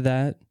listening to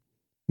that,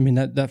 I mean,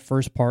 that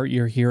first part,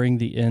 you're hearing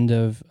the end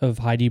of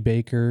Heidi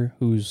Baker,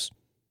 who's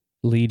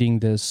leading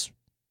this,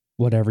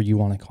 whatever you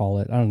want to call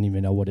it. I don't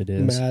even know what it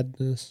is.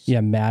 Madness.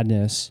 Yeah,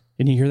 madness.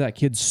 And you hear that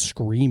kid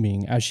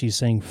screaming as she's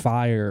saying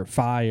fire,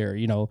 fire,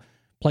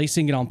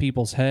 placing it on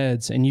people's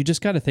heads. And you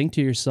just got to think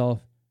to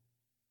yourself,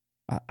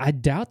 I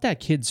doubt that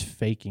kid's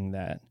faking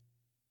that,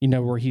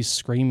 where he's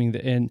screaming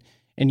that. And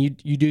you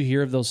do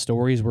hear of those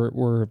stories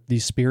where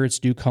these spirits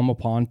do come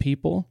upon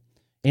people.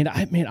 And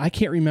I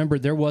can't remember.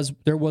 There was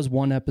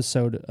one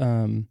episode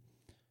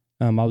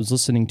I was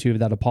listening to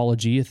that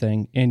Apologia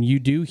thing, and you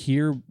do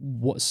hear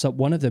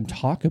one of them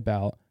talk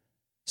about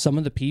some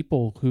of the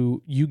people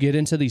who you get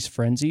into these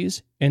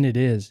frenzies, and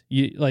there's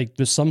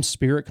some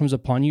spirit comes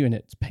upon you and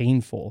it's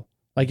painful.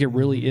 Like it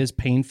really is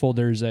painful.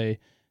 There's not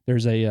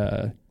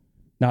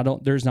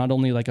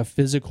only like a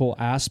physical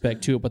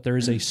aspect to it, but there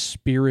is a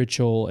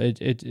spiritual.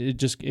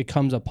 It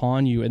comes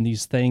upon you, and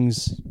these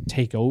things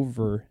take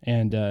over,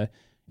 and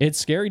it's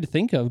scary to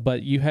think of.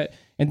 But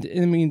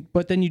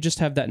but then you just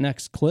have that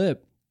next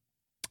clip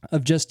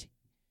of just,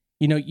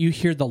 you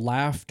hear the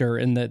laughter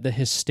and the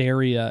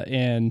hysteria,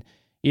 and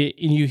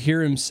you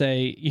hear him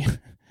say,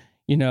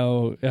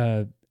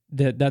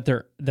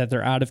 that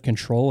they're out of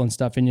control and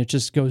stuff, and it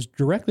just goes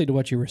directly to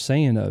what you were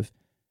saying of.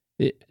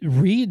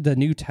 Read the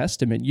New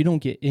Testament. You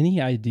don't get any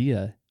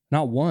idea,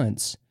 not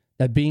once,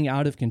 that being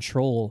out of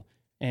control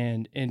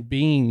and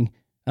being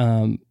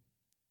in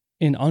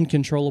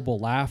uncontrollable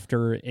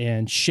laughter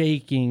and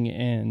shaking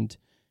and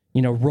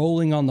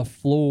rolling on the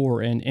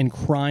floor and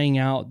crying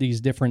out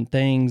these different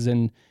things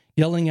and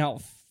yelling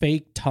out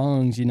fake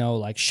tongues,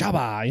 like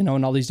Shabbat,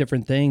 and all these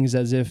different things,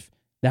 as if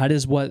that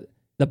is what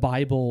the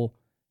Bible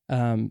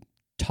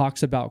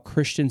talks about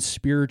Christian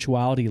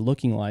spirituality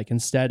looking like.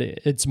 Instead,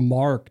 it's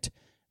marked.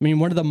 I mean,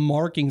 one of the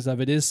markings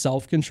of it is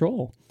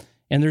self-control,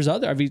 and there's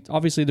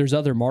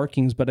other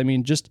markings, but I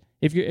mean, just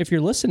if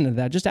you're listening to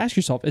that, just ask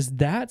yourself, does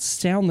that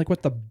sound like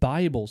what the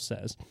Bible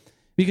says?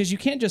 Because you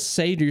can't just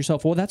say to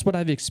yourself, well, that's what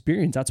I've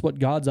experienced. That's what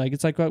God's like.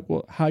 It's like,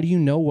 well, how do you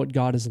know what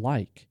God is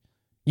like?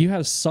 You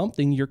have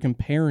something you're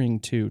comparing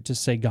to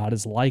say God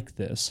is like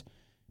this.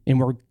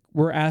 And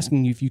we're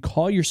asking you, if you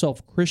call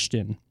yourself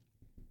Christian,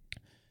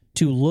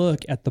 to look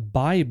at the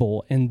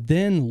Bible and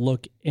then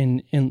look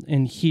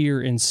and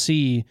hear and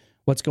see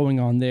what's going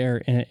on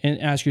there,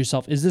 and ask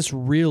yourself, is this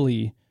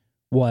really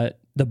what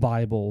the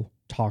Bible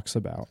talks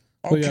about?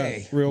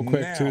 Okay, yeah, real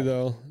quick too,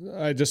 though,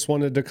 I just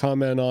wanted to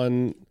comment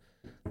on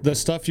the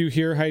stuff you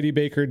hear Heidi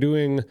Baker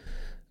doing.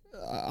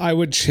 I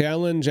would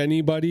challenge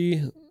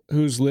anybody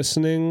who's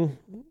listening,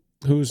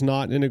 who's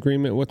not in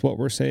agreement with what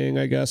we're saying,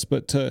 I guess,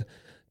 but to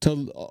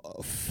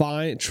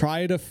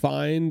try to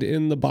find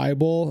in the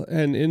Bible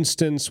an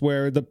instance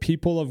where the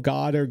people of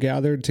God are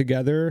gathered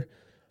together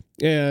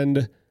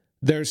and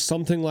there's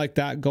something like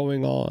that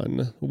going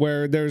on,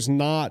 where there's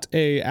not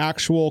a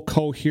actual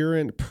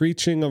coherent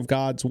preaching of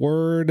God's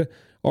word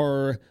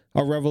or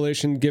a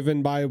revelation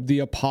given by the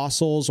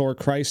apostles or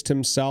Christ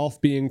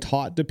himself being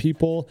taught to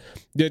people.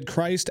 Did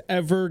Christ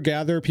ever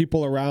gather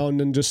people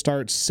around and just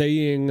start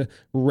saying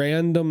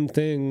random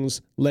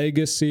things,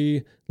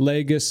 legacy,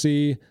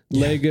 legacy,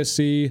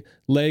 legacy,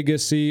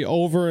 legacy,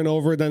 over and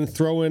over, then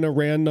throw in a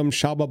random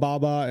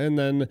shabba-baba, and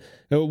then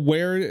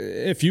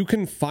if you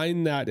can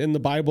find that in the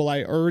Bible,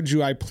 I urge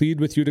you, I plead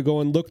with you to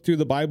go and look through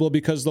the Bible,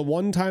 because the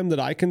one time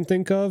that I can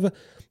think of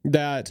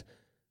that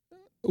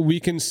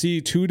we can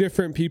see two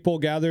different people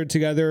gathered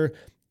together,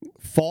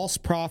 false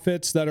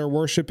prophets that are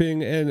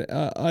worshiping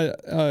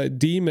a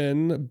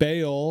demon,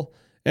 Baal,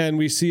 and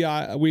we see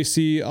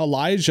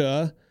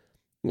Elijah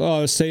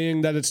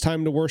saying that it's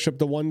time to worship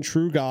the one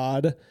true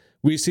God.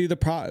 We see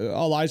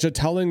Elijah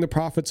telling the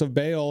prophets of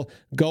Baal,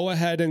 go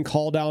ahead and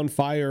call down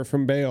fire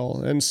from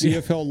Baal and see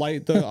if he'll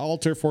light the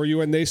altar for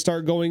you. And they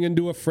start going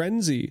into a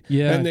frenzy,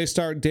 and they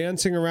start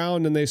dancing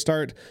around, and they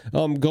start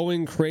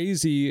going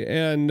crazy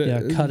and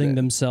cutting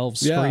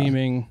themselves,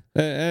 screaming.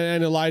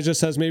 And Elijah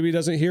says, maybe he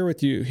doesn't hear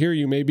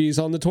you. Maybe he's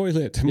on the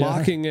toilet,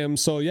 mocking him.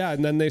 So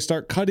and then they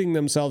start cutting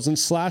themselves and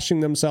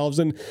slashing themselves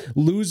and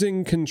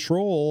losing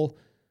control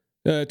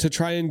to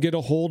try and get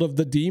a hold of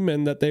the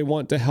demon that they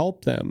want to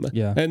help them.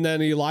 Yeah. And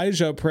then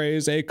Elijah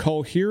prays a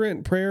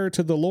coherent prayer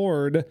to the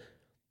Lord,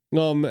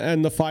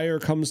 and the fire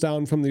comes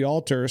down from the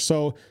altar.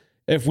 So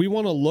if we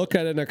want to look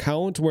at an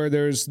account where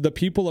there's the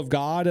people of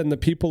God and the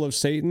people of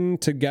Satan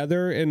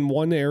together in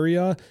one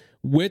area,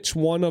 which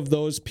one of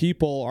those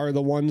people are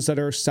the ones that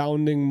are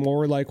sounding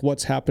more like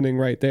what's happening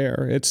right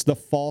there? It's the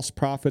false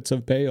prophets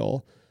of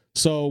Baal.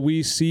 So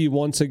we see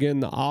once again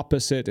the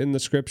opposite in the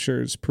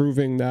scriptures,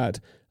 proving that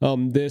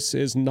this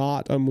is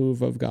not a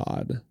move of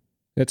God.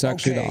 It's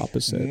actually the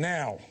opposite.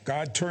 Now,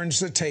 God turns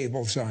the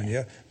tables on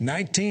you.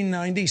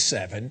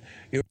 1997.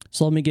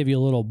 So let me give you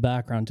a little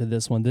background to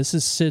this one. This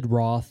is Sid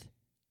Roth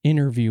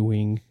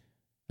interviewing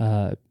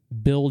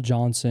Bill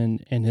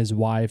Johnson and his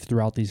wife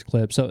throughout these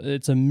clips. So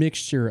it's a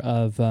mixture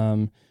of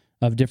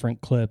different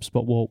clips,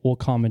 but we'll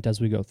comment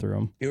as we go through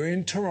them. You're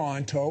in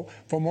Toronto.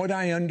 From what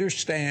I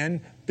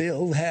understand,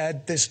 Bill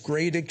had this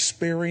great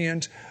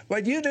experience,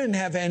 but you didn't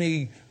have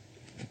any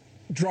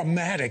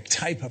dramatic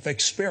type of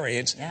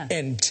experience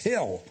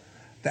until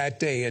that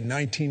day in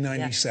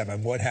 1997.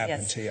 Yeah. What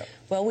happened to you?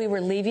 Well, we were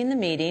leaving the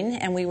meeting,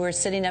 and we were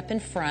sitting up in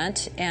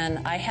front,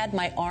 and I had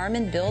my arm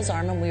in Bill's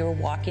arm, and we were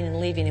walking and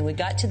leaving, and we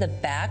got to the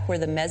back where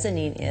the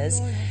mezzanine is,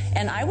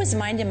 and I was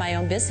minding my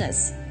own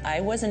business.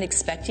 I wasn't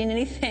expecting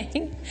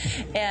anything,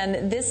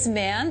 and this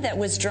man that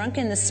was drunk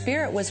in the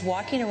spirit was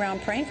walking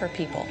around praying for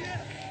people.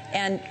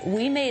 And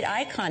we made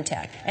eye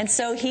contact. And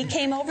so he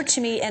came over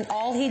to me, and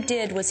all he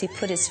did was he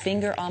put his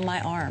finger on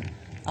my arm.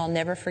 I'll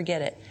never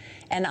forget it.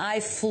 And I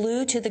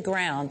flew to the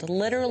ground,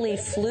 literally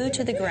flew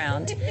to the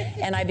ground,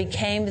 and I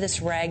became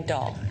this rag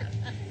doll.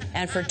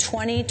 And for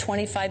 20,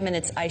 25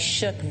 minutes, I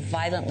shook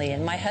violently,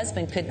 and my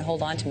husband couldn't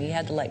hold on to me. He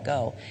had to let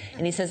go.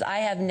 And he says, I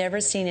have never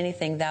seen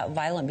anything that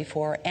violent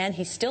before, and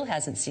he still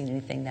hasn't seen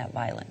anything that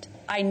violent.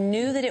 I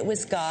knew that it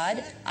was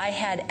God. I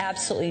had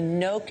absolutely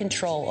no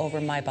control over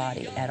my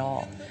body at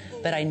all,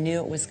 but I knew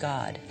it was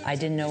God. I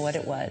didn't know what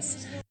it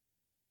was.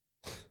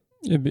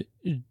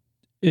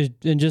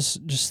 And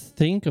just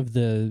think of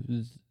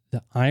the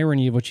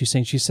irony of what she's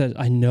saying. She said,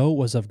 I know it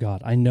was of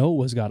God. I know it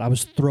was God. I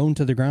was thrown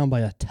to the ground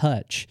by a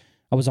touch.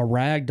 I was a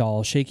rag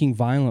doll shaking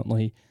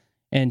violently.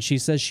 And she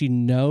says she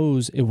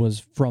knows it was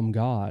from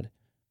God.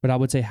 But I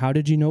would say, how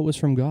did you know it was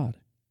from God?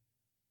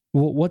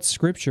 What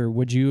scripture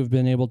would you have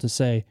been able to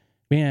say,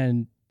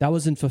 man, that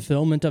was in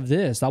fulfillment of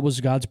this. That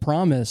was God's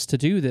promise to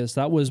do this.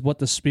 That was what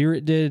the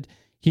Spirit did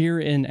here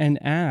in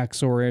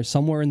Acts or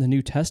somewhere in the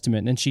New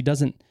Testament. And she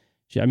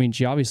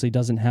obviously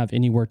doesn't have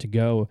anywhere to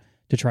go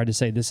to try to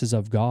say this is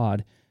of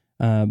God.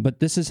 But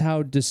this is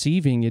how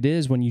deceiving it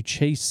is when you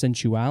chase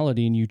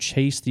sensuality and you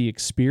chase the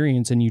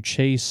experience and you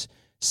chase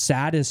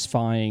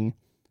satisfying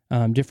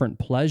different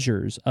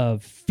pleasures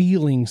of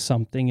feeling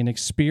something and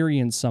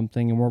experience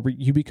something, and where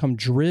you become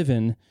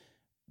driven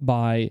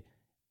by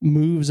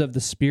moves of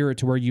the Spirit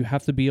to where you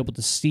have to be able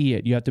to see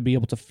it, you have to be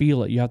able to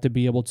feel it, you have to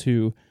be able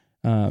to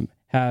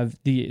have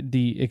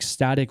the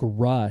ecstatic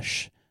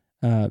rush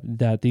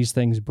that these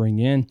things bring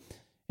in.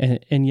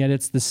 And yet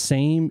it's the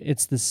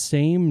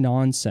same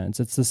nonsense.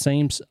 It's the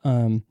same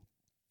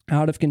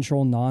out of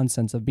control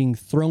nonsense of being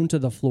thrown to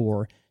the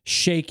floor,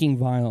 shaking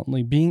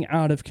violently, being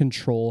out of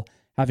control,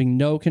 having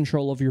no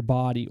control of your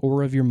body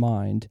or of your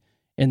mind,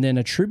 and then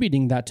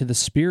attributing that to the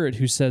Spirit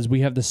who says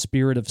we have the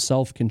spirit of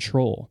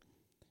self-control,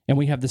 and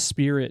we have the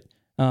Spirit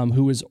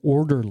who is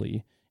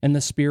orderly, and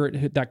the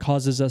Spirit that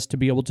causes us to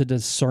be able to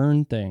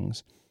discern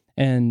things.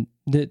 And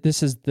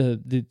this is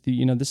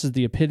this is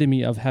the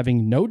epitome of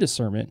having no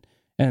discernment,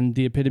 and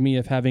the epitome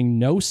of having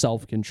no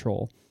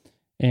self-control.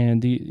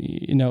 And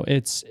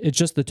it's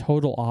just the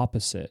total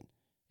opposite.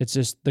 It's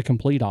just the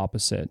complete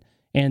opposite.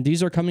 And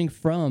these are coming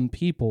from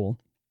people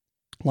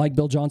like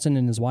Bill Johnson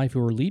and his wife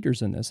who are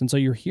leaders in this. And so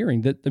you're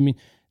hearing that,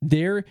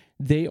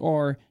 they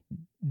are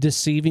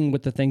deceiving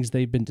with the things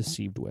they've been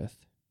deceived with.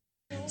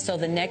 So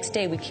the next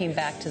day we came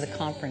back to the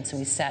conference and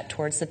we sat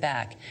towards the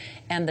back,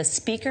 and the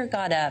speaker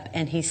got up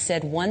and he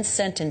said one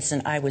sentence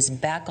and I was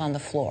back on the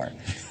floor.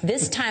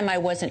 This time I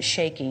wasn't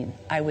shaking,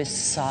 I was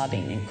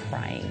sobbing and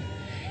crying.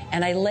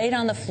 And I laid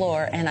on the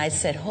floor and I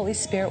said, Holy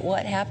Spirit,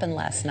 what happened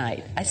last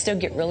night? I still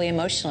get really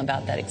emotional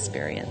about that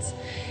experience.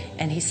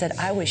 And he said,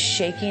 I was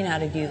shaking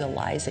out of you the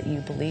lies that you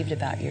believed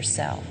about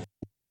yourself.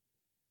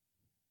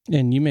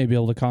 And you may be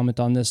able to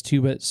comment on this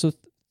too, but so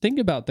think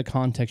about the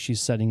context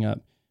she's setting up.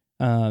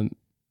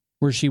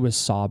 Where she was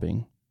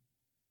sobbing.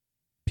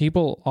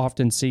 People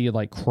often see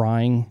like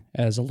crying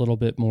as a little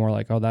bit more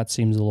like, oh, that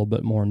seems a little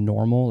bit more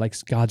normal, like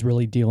God's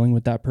really dealing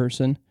with that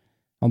person.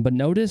 But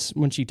notice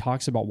when she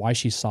talks about why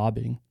she's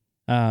sobbing,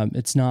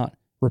 it's not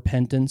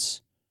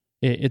repentance.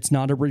 It's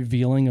not a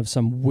revealing of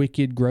some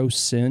wicked, gross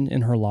sin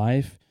in her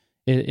life.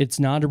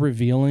 It's not a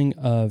revealing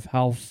of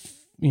how,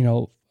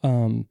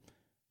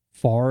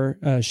 far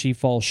she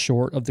falls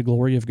short of the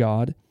glory of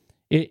God.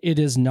 It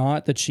is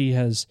not that she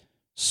has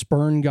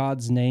spurn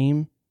God's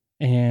name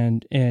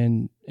and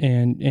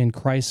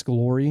Christ's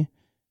glory,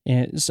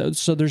 and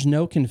so there's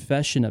no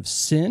confession of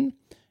sin.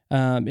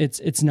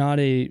 It's not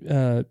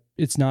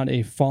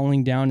a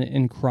falling down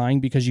and crying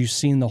because you've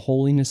seen the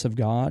holiness of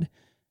God,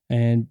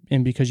 and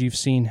because you've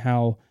seen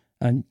how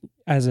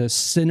as a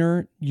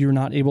sinner you're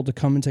not able to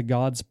come into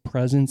God's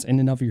presence in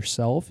and of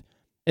yourself.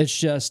 It's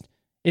just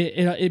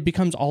it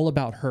becomes all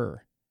about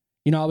her.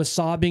 I was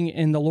sobbing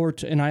in the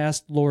Lord, and I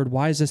asked the Lord,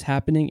 why is this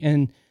happening?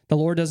 And the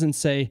Lord doesn't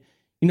say,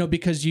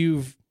 because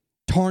you've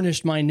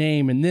tarnished my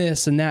name and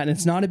this and that. And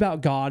it's not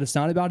about God. It's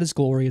not about his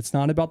glory. It's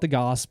not about the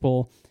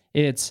gospel.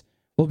 It's,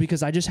 Well,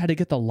 because I just had to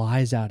get the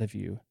lies out of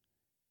you.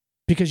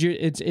 Because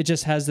it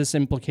just has this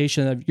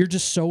implication of you're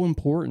just so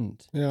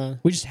important. Yeah.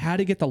 We just had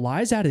to get the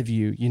lies out of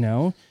you, you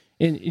know?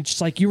 And it's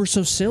just like you were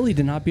so silly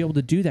to not be able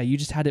to do that. You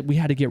just we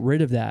had to get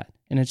rid of that.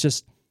 And it's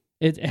just,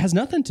 it has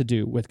nothing to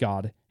do with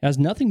God. It has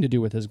nothing to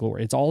do with his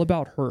glory. It's all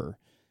about her.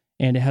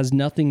 And it has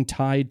nothing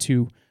tied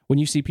to when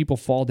you see people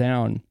fall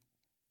down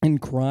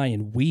and cry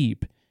and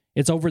weep,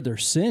 it's over their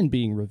sin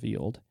being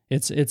revealed.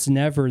 It's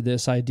never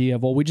this idea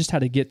of, well, we just had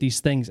to get these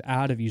things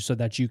out of you so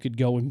that you could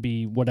go and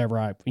be whatever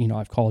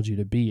I've called you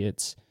to be.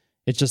 It's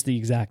just the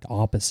exact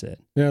opposite.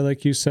 Yeah,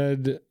 like you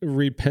said,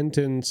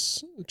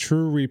 repentance,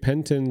 true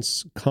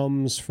repentance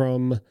comes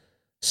from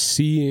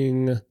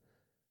seeing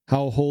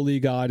how holy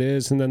God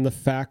is, and then the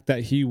fact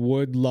that he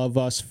would love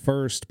us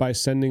first by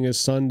sending his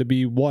son to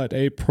be what?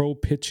 A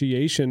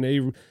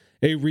propitiation,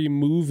 a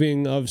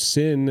removing of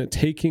sin,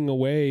 taking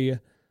away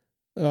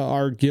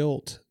our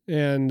guilt,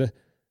 and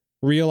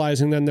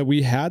realizing then that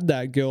we had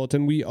that guilt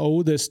and we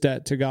owe this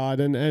debt to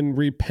God, and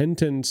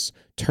repentance,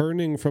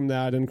 turning from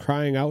that and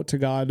crying out to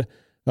God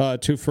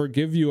to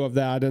forgive you of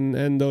that,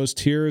 and those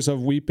tears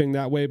of weeping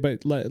that way.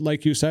 But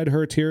like you said,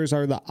 her tears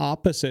are the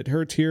opposite.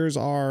 Her tears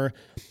are,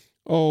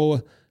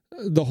 oh,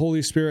 the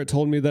Holy Spirit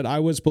told me that I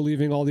was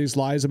believing all these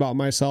lies about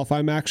myself.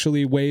 I'm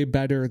actually way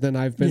better than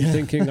I've been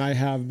thinking I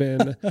have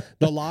been.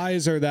 The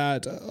lies are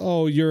that,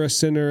 oh, you're a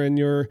sinner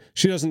and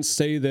she doesn't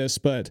say this,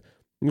 but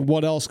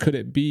what else could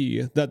it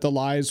be? That the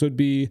lies would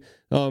be,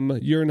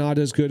 you're not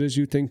as good as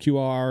you think you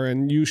are,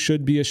 and you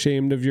should be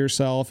ashamed of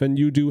yourself, and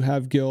you do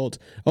have guilt.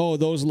 Oh,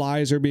 those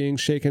lies are being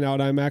shaken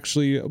out. I'm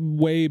actually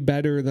way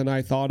better than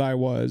I thought I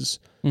was.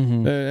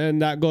 Mm-hmm.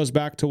 And that goes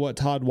back to what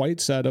Todd White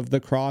said of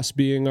the cross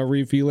being a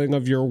revealing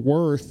of your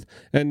worth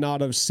and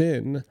not of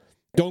sin.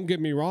 Don't get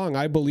me wrong.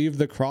 I believe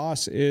the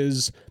cross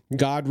is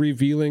God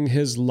revealing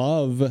his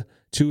love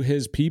to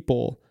his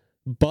people,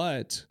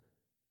 but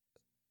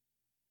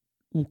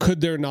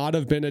could there not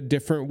have been a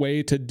different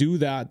way to do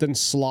that than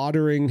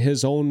slaughtering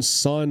his own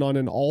son on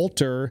an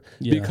altar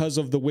because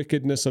of the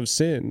wickedness of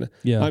sin?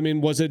 Yeah. I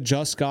mean, was it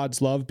just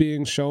God's love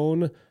being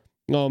shown?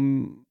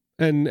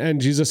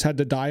 And Jesus had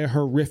to die a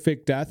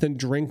horrific death and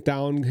drink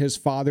down his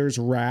father's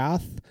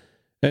wrath.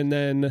 And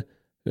then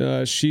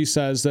she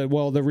says that,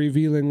 well, the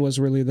revealing was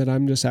really that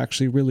I'm just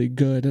actually really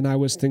good and I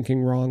was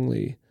thinking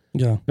wrongly.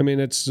 Yeah. I mean,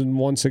 it's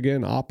once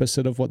again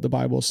opposite of what the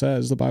Bible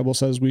says. The Bible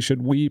says we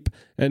should weep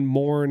and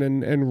mourn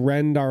and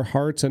rend our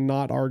hearts and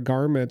not our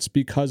garments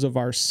because of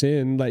our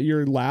sin. Let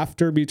your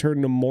laughter be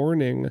turned to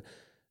mourning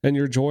and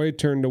your joy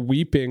turned to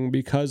weeping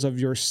because of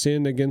your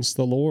sin against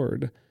the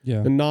Lord.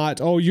 Yeah. And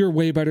not, oh, you're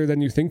way better than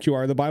you think you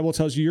are. The Bible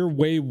tells you you're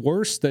way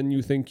worse than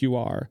you think you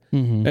are.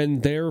 Mm-hmm.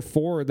 And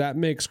therefore, that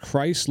makes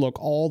Christ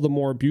look all the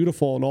more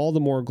beautiful and all the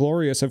more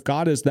glorious. If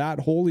God is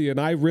that holy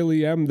and I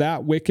really am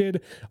that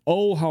wicked,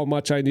 oh, how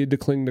much I need to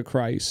cling to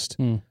Christ.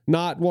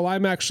 Not, well,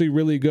 I'm actually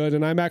really good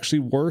and I'm actually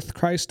worth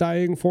Christ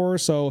dying for,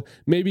 so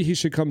maybe he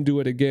should come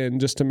do it again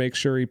just to make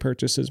sure he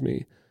purchases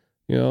me.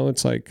 You know,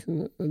 it's like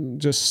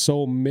just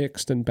so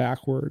mixed and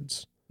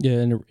backwards. Yeah,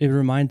 and it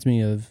reminds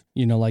me of,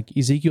 like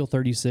Ezekiel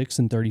 36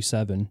 and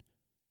 37.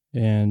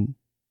 And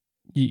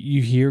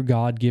you hear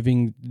God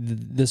giving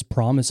this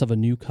promise of a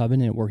new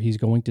covenant where he's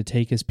going to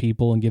take his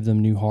people and give them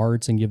new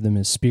hearts and give them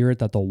his spirit,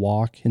 that they'll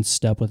walk in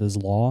step with his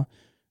law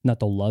and that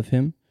they'll love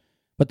him.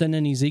 But then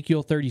in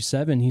Ezekiel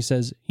 37, he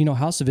says,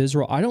 House of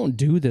Israel, I don't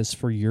do this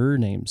for your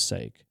name's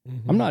sake.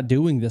 Mm-hmm. I'm not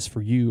doing this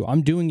for you.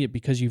 I'm doing it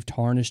because you've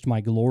tarnished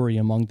my glory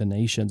among the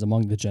nations,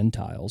 among the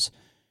Gentiles.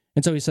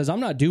 And so he says, I'm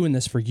not doing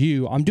this for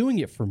you. I'm doing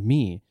it for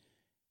me.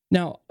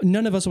 Now,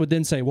 none of us would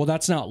then say, well,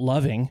 that's not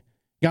loving.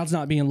 God's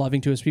not being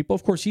loving to his people.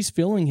 Of course, he's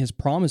filling his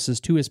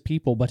promises to his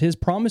people, but his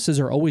promises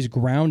are always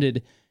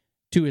grounded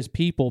to his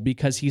people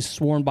because he's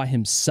sworn by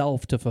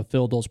himself to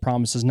fulfill those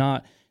promises,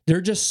 not they're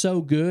just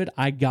so good,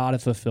 I got to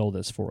fulfill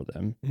this for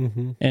them.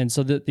 Mm-hmm. And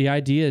so the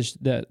idea is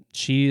that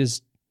she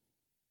is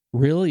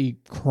really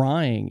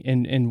crying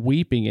and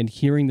weeping and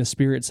hearing the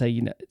Spirit say,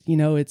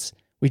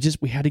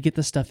 we had to get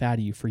this stuff out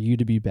of you for you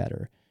to be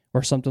better.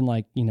 Or something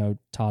like,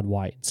 Todd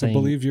White saying, I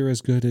believe you're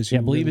as good as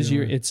you believe really as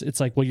you. are. It's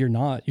like, well, you're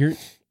not.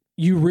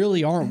 You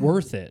really aren't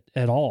worth it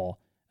at all.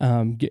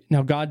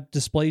 Now, God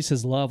displays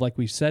his love, like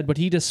we've said, but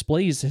he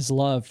displays his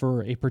love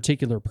for a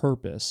particular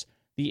purpose.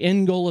 The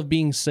end goal of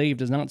being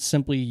saved is not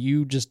simply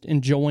you just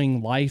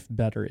enjoying life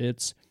better.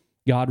 It's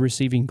God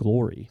receiving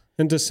glory.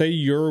 And to say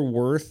you're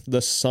worth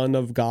the Son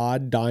of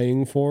God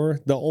dying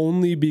for, the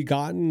only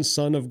begotten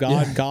Son of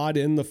God, God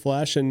in the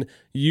flesh, and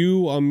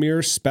you a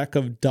mere speck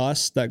of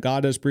dust that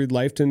God has breathed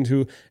life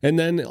into. And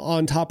then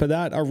on top of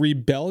that, a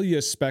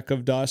rebellious speck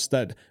of dust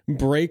that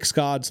breaks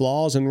God's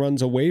laws and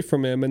runs away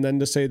from him. And then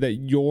to say that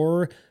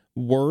you're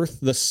worth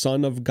the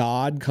Son of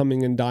God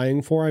coming and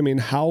dying for, I mean,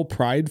 how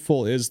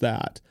prideful is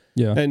that?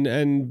 Yeah.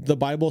 And the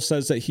Bible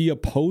says that he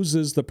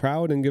opposes the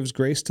proud and gives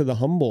grace to the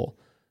humble.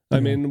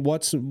 I mean,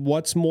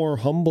 what's more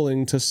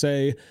humbling to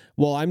say,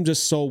 well, I'm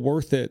just so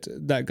worth it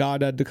that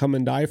God had to come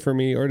and die for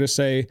me, or to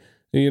say,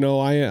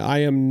 I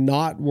am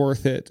not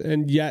worth it.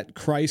 And yet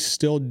Christ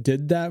still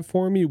did that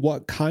for me.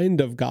 What kind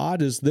of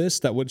God is this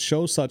that would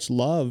show such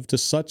love to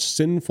such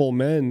sinful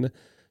men,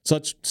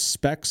 such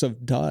specks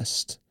of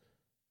dust,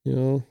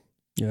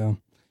 Yeah.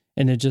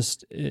 And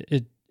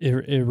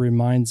it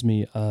reminds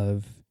me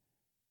of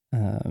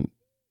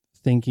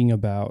thinking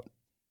about,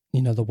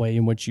 the way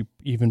in which you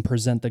even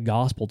present the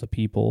gospel to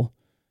people,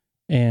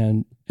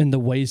 and in the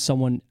way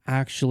someone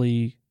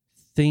actually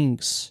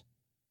thinks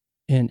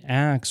and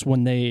acts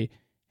when they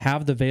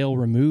have the veil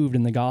removed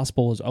and the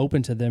gospel is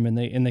open to them and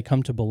they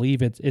come to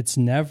believe it. It's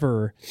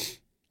never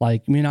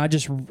like,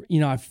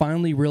 I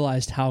finally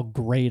realized how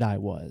great I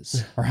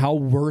was or how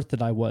worth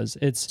it I was.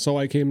 So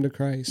I came to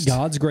Christ.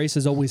 God's grace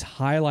is always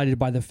highlighted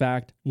by the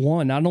fact,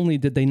 one, not only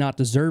did they not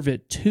deserve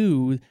it,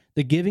 two,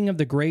 the giving of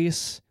the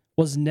grace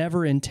was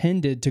never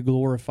intended to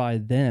glorify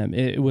them.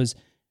 It was,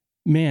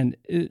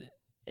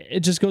 it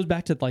just goes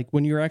back to like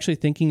when you're actually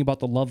thinking about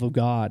the love of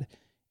God,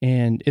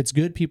 and it's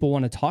good people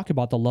want to talk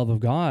about the love of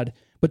God,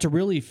 but to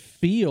really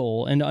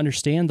feel and to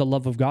understand the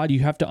love of God, you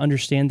have to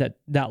understand that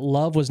that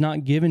love was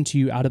not given to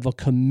you out of a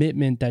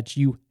commitment that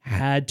you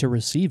had to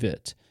receive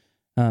it.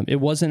 It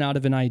wasn't out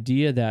of an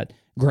idea that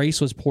grace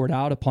was poured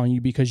out upon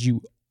you because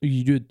you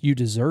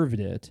deserved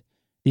it.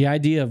 The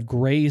idea of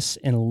grace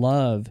and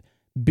love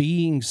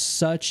being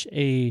such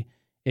a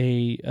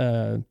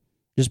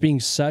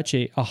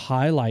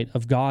highlight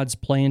of God's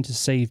plan to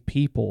save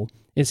people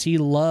is He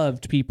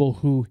loved people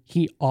who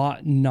He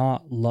ought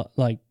not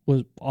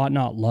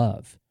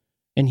love,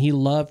 and He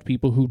loved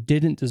people who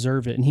didn't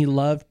deserve it, and He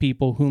loved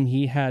people whom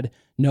He had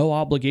no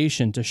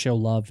obligation to show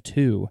love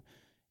to.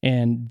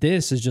 And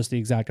this is just the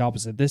exact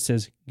opposite. This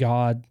is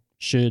God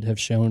should have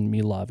shown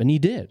me love, and He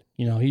did.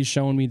 He's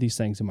shown me these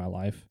things in my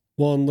life.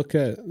 Well, and look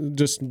at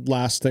just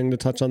last thing to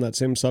touch on that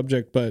same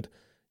subject, but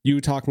you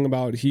talking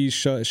about He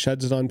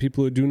sheds it on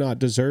people who do not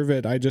deserve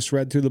it. I just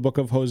read through the book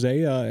of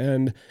Hosea,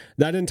 and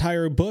that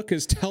entire book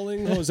is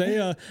telling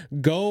Hosea,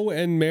 go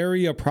and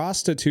marry a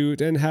prostitute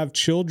and have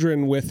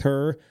children with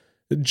her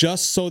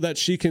just so that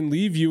she can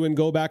leave you and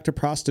go back to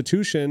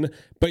prostitution,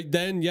 but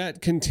then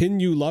yet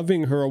continue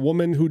loving her, a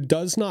woman who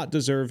does not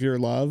deserve your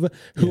love,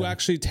 who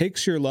actually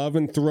takes your love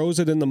and throws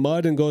it in the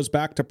mud and goes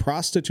back to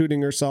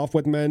prostituting herself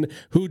with men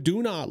who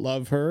do not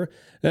love her.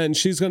 And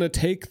she's going to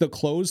take the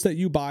clothes that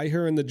you buy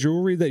her and the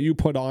jewelry that you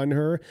put on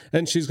her,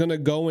 and she's going to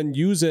go and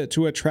use it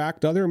to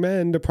attract other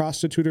men to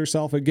prostitute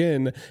herself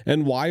again.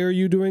 And why are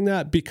you doing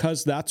that?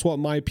 Because that's what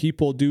my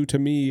people do to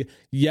me,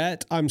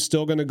 yet I'm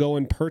still going to go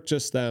and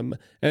purchase them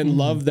and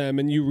love them.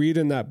 And you read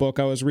in that book,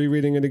 I was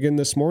rereading it again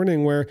this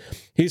morning, where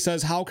He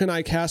says, how can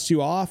I cast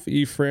you off,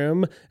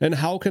 Ephraim? And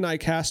how can I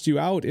cast you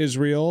out,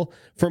 Israel?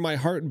 For my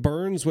heart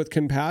burns with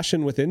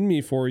compassion within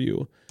me for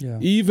you. Yeah.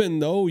 Even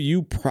though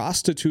you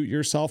prostitute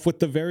yourself with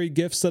the very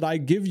gifts that I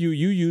give you,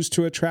 you use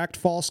to attract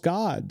false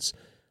gods.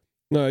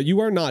 You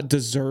are not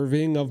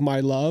deserving of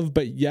my love,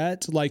 but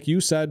yet, like you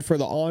said, for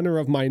the honor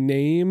of my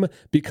name,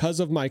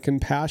 because of my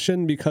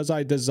compassion, because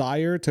I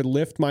desire to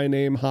lift my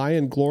name high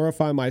and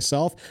glorify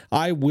myself,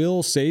 I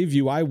will save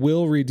you. I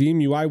will redeem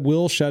you. I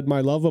will shed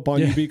my love upon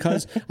you,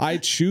 because I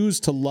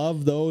choose to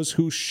love those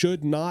who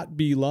should not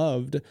be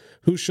loved,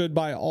 who should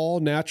by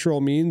all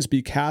natural means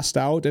be cast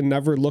out and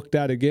never looked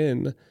at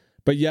again.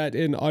 But yet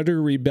in utter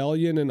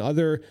rebellion and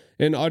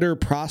utter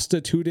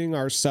prostituting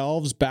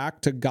ourselves back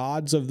to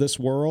gods of this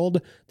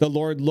world, the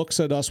Lord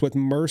looks at us with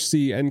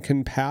mercy and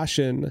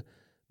compassion,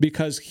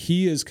 because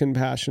He is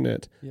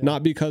compassionate,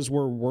 not because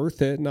we're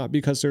worth it, not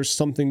because there's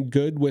something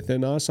good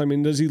within us. I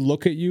mean, does He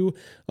look at you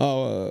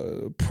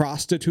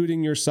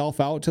prostituting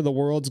yourself out to the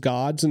world's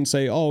gods and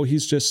say, oh,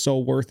 he's just so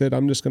worth it,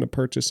 I'm just going to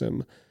purchase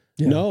him?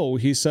 Yeah. No,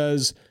 He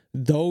says,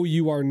 though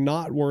you are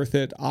not worth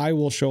it, I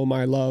will show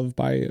my love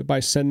by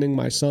sending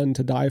my Son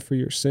to die for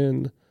your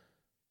sin.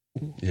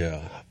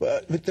 Yeah.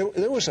 But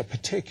there was a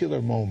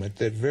particular moment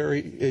that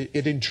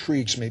it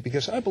intrigues me,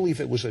 because I believe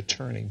it was a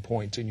turning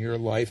point in your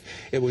life.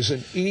 It was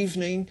an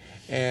evening,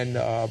 and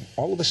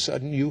all of a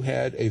sudden you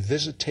had a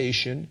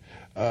visitation.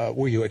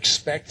 Were you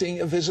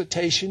expecting a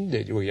visitation?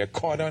 Were you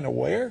caught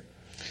unaware?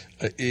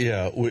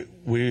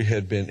 We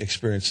had been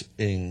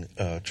experiencing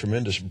a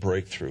tremendous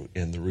breakthrough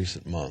in the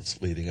recent months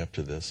leading up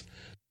to this.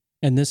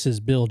 And this is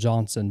Bill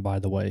Johnson, by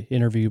the way,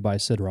 interviewed by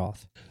Sid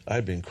Roth.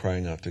 I'd been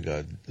crying out to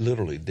God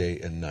literally day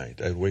and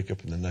night. I'd wake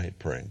up in the night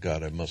praying,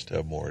 God, I must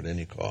have more at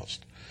any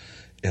cost.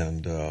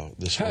 And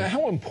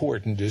how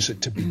important is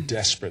it to be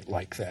desperate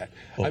like that?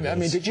 I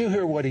mean, did you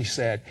hear what he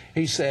said?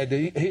 He said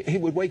he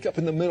would wake up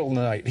in the middle of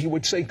the night. He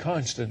would say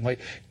constantly,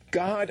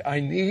 God, I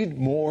need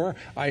more.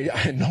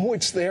 I know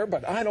it's there,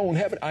 but I don't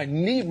have it. I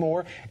need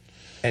more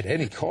at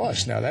any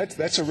cost. Now,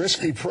 that's a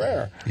risky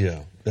prayer.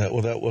 Yeah.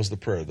 That was the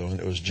prayer, though, and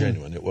it was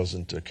genuine. It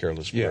wasn't a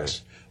careless prayer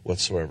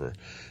whatsoever.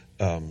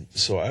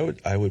 So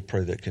I would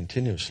pray that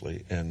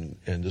continuously, and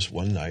just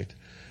one night,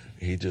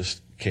 He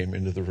just came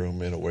into the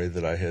room in a way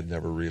that I had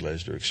never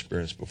realized or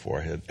experienced before.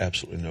 I had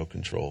absolutely no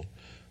control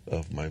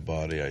of my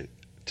body.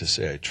 To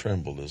say I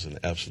trembled is an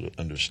absolute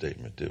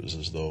understatement. It was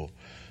as though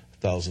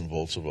 1,000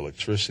 volts of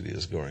electricity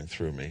is going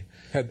through me.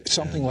 Had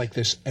something like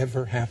this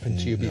ever happened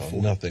to you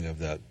before? Nothing of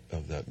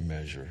that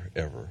measure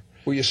ever.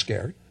 Were you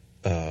scared?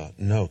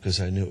 No,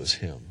 because I knew it was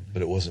him,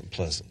 but it wasn't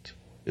pleasant.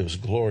 It was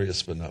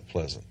glorious, but not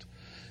pleasant.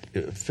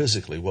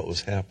 Physically, what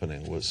was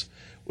happening was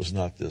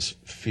not this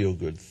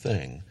feel-good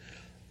thing,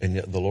 and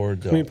yet the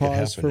Lord. Can we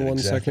pause for 1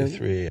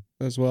 second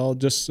as well?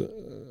 Just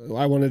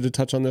I wanted to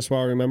touch on this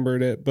while I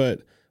remembered it,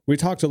 but we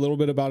talked a little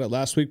bit about it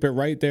last week. But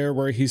right there,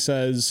 where he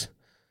says,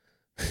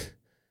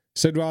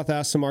 Sid Roth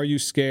asks him, "Are you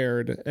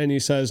scared?" And he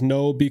says,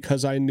 "No,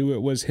 because I knew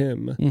it was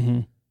him." Mm-hmm.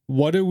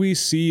 What do we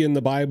see in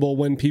the Bible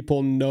when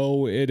people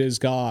know it is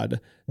God?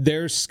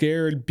 They're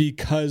scared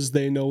because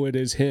they know it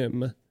is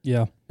him.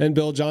 Yeah. And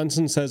Bill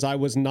Johnson says, "I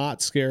was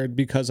not scared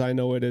because I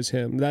know it is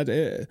him."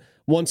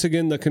 Once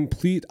again, the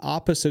complete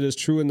opposite is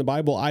true in the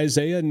Bible.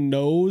 Isaiah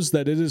knows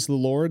that it is the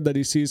Lord that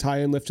he sees high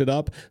and lifted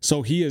up,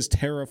 so he is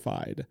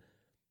terrified.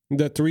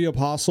 The 3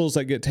 apostles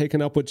that get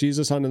taken up with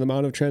Jesus onto the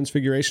Mount of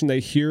Transfiguration, they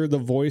hear the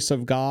voice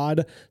of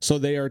God, so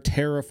they are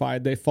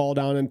terrified. They fall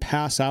down and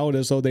pass out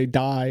as though they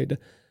died.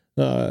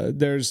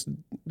 It's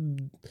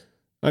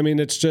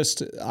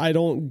just, I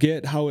don't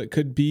get how it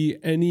could be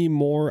any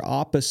more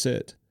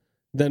opposite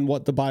than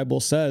what the Bible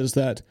says,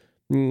 that,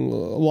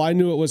 well, I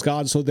knew it was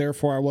God, so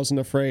therefore I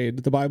wasn't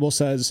afraid. The Bible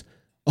says,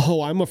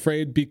 oh, I'm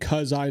afraid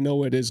because I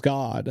know it is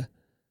God.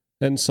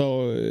 And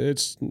so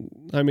it's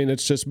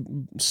just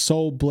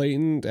so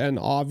blatant and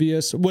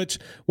obvious, which,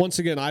 once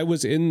again, I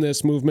was in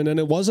this movement and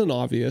it wasn't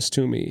obvious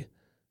to me.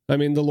 I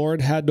mean, the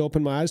Lord had to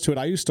open my eyes to it.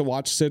 I used to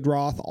watch Sid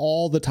Roth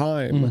all the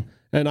time,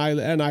 and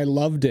I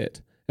loved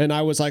it. And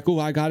I was like, oh,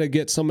 I got to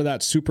get some of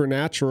that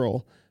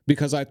supernatural,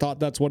 because I thought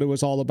that's what it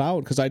was all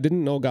about, because I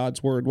didn't know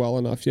God's word well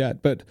enough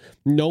yet. But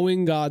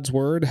knowing God's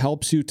word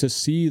helps you to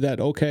see that,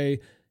 okay,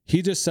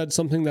 he just said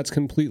something that's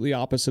completely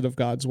opposite of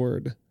God's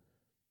word.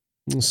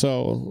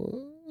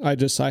 So I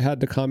had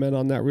to comment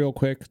on that real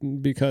quick,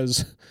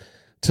 because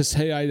to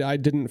say I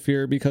didn't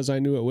fear because I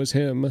knew it was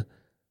him,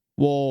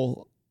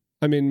 well,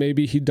 I mean,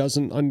 maybe he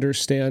doesn't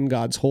understand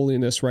God's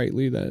holiness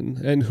rightly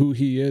then, and who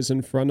he is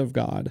in front of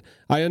God.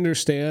 I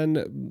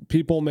understand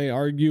people may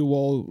argue,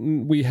 well,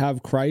 we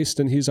have Christ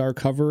and he's our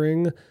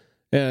covering,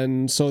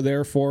 and so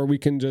therefore we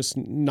can just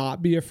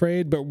not be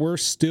afraid, but we're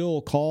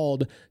still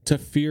called to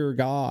fear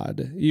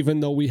God, even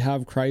though we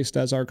have Christ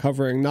as our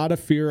covering. Not a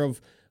fear of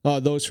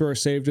those who are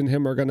saved in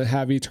him are going to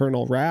have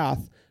eternal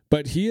wrath,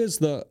 but he is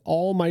the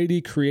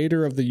almighty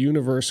creator of the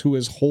universe who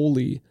is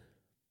holy,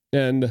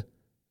 and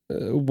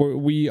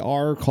we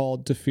are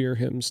called to fear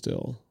him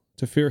still,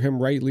 to fear him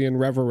rightly and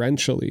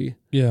reverentially.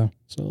 Yeah.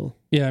 So,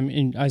 yeah, I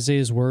mean,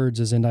 Isaiah's words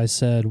is, "And I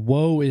said,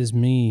 woe is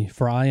me,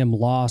 for I am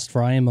lost,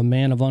 for I am a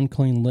man of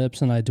unclean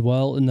lips, and I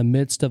dwell in the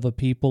midst of a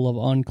people of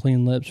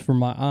unclean lips, for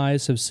my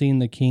eyes have seen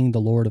the King,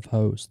 the Lord of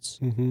hosts."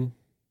 Mm-hmm.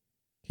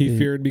 He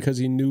feared because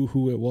he knew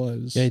who it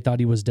was. Yeah, he thought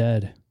he was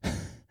dead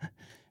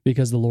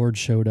because the Lord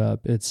showed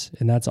up.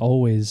 And that's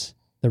always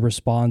the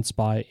response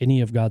by any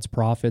of God's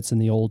prophets in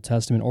the Old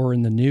Testament or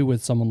in the New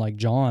with someone like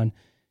John,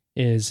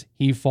 is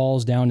he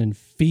falls down in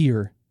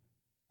fear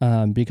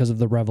because of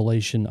the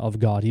revelation of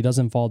God. He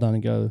doesn't fall down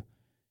and go,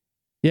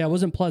 yeah, it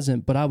wasn't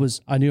pleasant, but I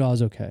knew I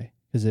was okay,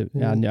 because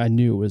I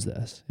knew it was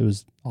this. It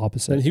was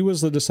opposite. And he was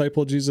the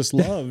disciple Jesus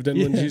loved,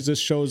 and when Jesus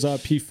shows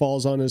up, he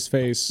falls on his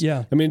face.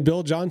 Yeah. I mean,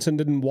 Bill Johnson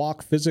didn't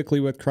walk physically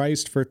with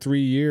Christ for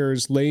 3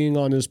 years, laying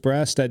on his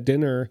breast at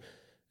dinner.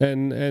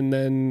 And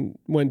then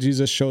when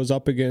Jesus shows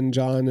up again,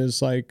 John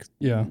is like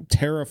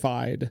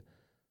terrified,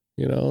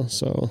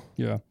 so.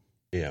 Yeah.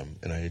 Yeah,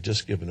 and I had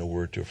just given a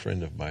word to a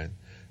friend of mine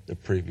the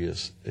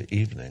previous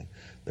evening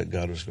that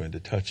God was going to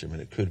touch him,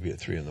 and it could be at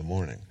 3 a.m.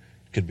 It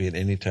could be at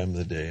any time of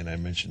the day, and I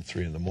mentioned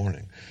 3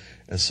 a.m.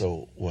 And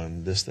so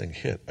when this thing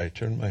hit, I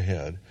turned my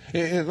head.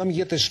 Let me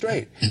get this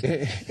straight.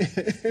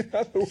 In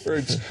other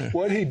words,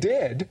 what he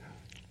did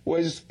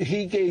was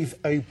he gave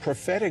a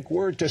prophetic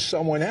word to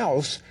someone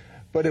else,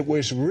 but it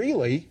was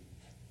really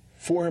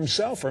for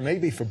himself, or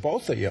maybe for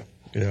both of you.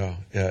 Yeah,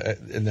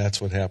 and that's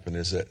what happened,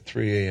 is at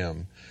 3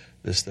 a.m.,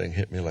 this thing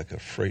hit me like a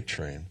freight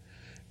train,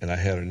 and I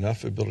had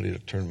enough ability to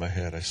turn my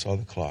head. I saw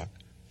the clock,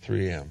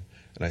 3 a.m.,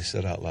 and I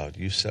said out loud,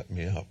 "You set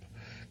me up,"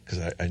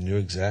 because I knew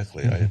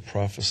exactly. I had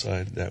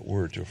prophesied that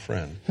word to a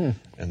friend,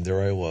 and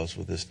there I was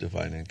with this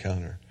divine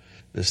encounter.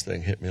 This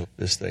thing hit me,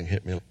 this thing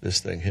hit me, this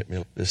thing hit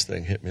me, this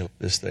thing hit me,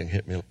 this thing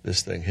hit me,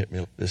 this thing hit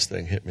me, this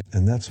thing hit me.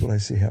 And that's what I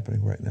see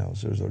happening right now,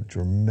 is there's a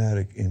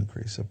dramatic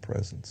increase of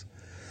presence.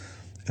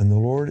 And the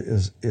Lord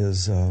is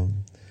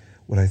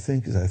what I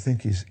think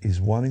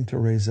he's wanting to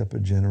raise up a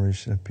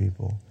generation of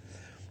people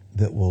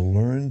that will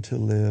learn to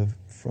live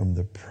from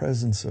the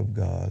presence of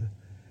God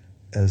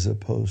as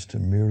opposed to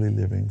merely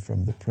living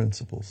from the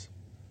principles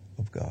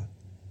of God.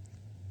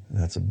 And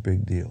that's a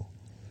big deal,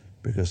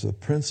 because the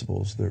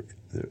principles, there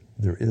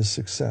is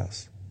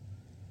success.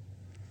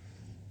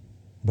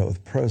 But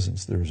with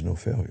presence, there is no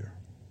failure.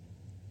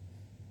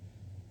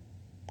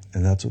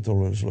 And that's what the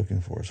Lord is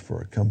looking for, is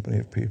for a company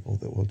of people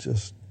that will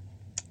just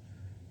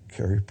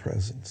carry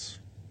presence.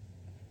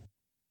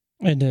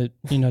 And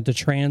to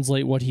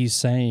translate what he's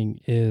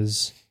saying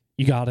is,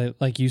 you got to,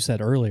 like you said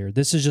earlier,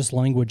 this is just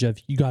language of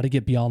you got to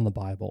get beyond the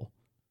Bible.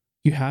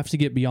 You have to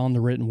get beyond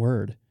the written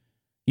word.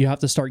 You have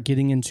to start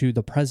getting into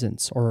the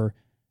presence, or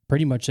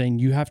pretty much saying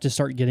you have to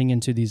start getting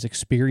into these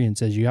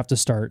experiences. You have to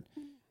start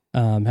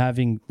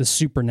having the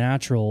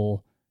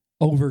supernatural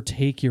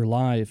overtake your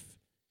life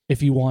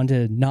if you want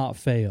to not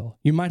fail.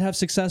 You might have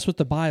success with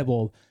the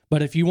Bible,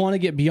 but if you want to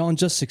get beyond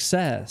just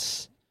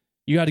success,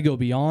 you got to go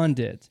beyond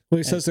it. Well,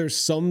 he says there's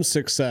some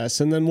success,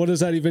 and then what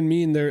does that even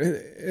mean? There,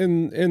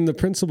 in the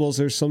principles,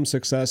 there's some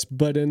success,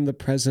 but in the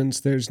presence,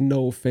 there's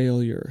no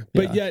failure.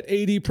 But yet,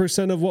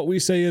 80% of what we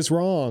say is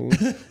wrong.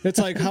 It's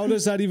like, how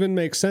does that even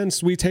make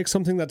sense? We take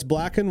something that's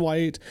black and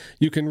white.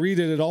 You can read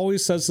it. It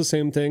always says the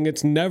same thing.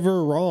 It's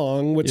never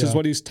wrong, which is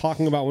what he's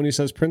talking about when he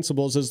says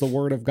principles is the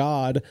word of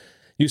God.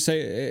 You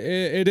say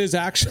it is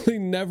actually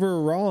never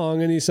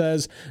wrong. And he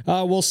says,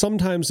 well,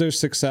 sometimes there's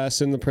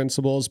success in the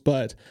principles,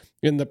 but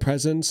in the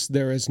presence,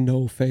 there is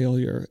no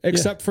failure,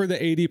 except for the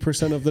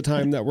 80% of the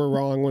time that we're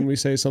wrong when we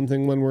say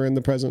something when we're in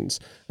the presence.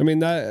 I mean,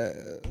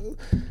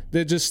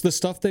 the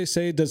stuff they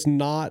say does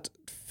not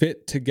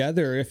fit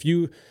together. If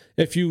you,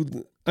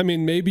 I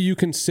mean, maybe you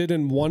can sit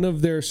in one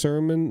of their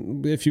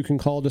sermon, if you can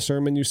call it a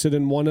sermon, you sit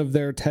in one of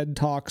their TED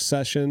Talk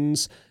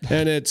sessions,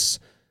 and it's,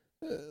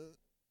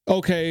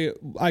 okay,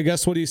 I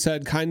guess what he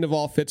said kind of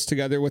all fits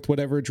together with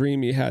whatever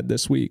dream he had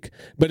this week.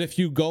 But if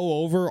you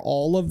go over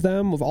all of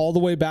them, all the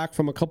way back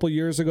from a couple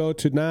years ago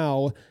to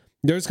now,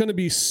 there's going to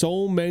be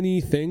so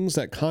many things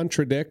that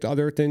contradict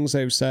other things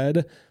they've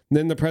said. And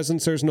in the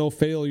presence, there's no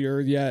failure,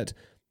 yet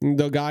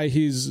the guy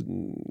he's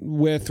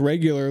with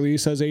regularly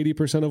says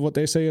 80% of what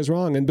they say is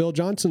wrong. And Bill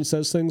Johnson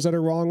says things that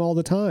are wrong all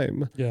the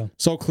time. Yeah.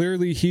 So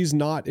clearly he's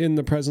not in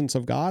the presence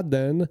of God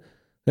then.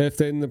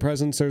 If in the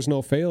presence there's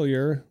no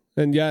failure.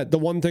 And yet the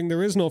one thing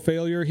there is no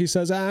failure, he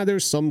says,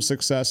 there's some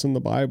success in the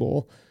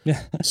Bible.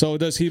 Yeah. So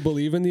does he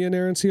believe in the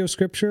inerrancy of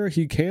Scripture?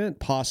 He can't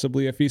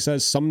possibly if he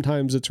says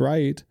sometimes it's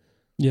right.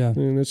 Yeah. I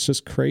mean, it's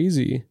just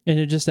crazy. And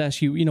it just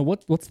asks you,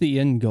 what's the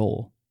end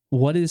goal?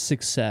 What is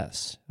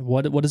success?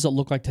 What does it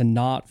look like to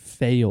not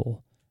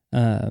fail?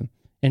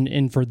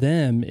 And for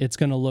them, it's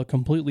going to look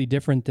completely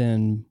different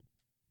than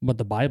what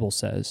the Bible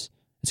says.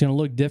 It's going to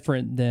look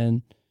different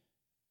than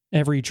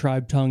every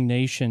tribe, tongue,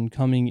 nation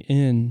coming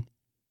in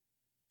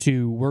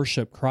to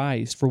worship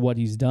Christ for what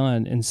he's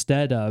done.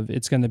 Instead of,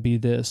 it's going to be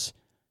this,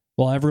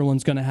 well,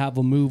 everyone's going to have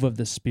a move of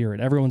the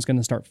Spirit. Everyone's going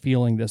to start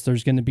feeling this.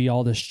 There's going to be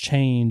all this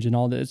change and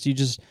all this.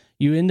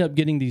 You end up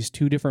getting these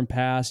two different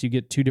paths. You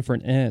get two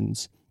different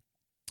ends.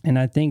 And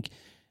I think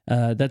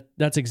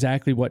that's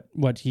exactly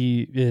what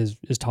he is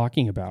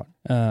talking about.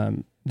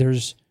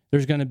 There's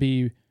going to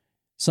be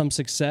some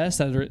success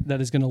that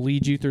is going to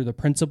lead you through the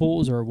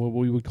principles, or what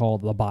we would call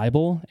the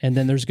Bible, and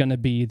then there's going to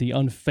be the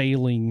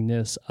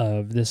unfailingness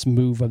of this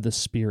move of the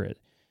Spirit.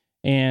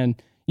 And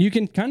you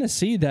can kind of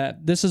see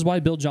that this is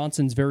why Bill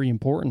Johnson's very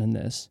important in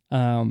this.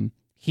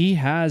 He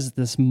has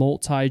this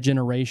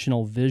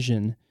multi-generational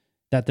vision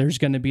that there's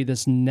going to be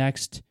this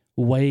next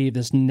wave,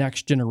 this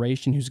next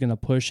generation who's going to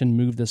push and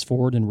move this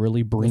forward and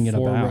really bring it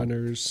about.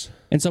 Forerunners.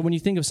 And so when you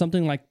think of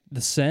something like the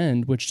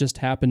Send, which just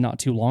happened not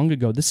too long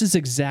ago, this is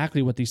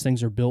exactly what these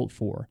things are built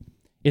for.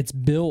 It's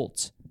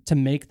built to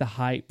make the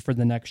hype for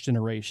the next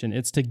generation.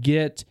 It's to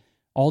get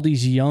all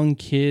these young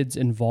kids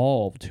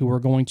involved who are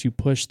going to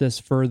push this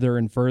further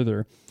and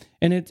further.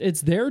 And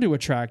it's there to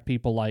attract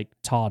people like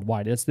Todd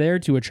White. It's there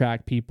to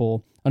attract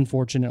people,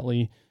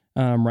 unfortunately,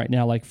 right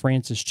now, like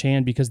Francis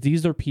Chan, because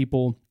these are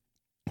people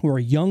who are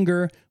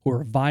younger, who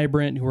are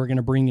vibrant, who are going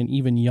to bring in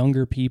even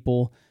younger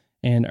people,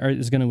 and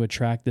is going to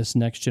attract this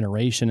next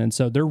generation. And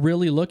so they're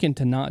really looking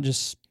to not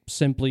just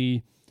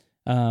simply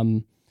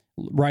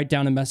write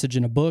down a message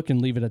in a book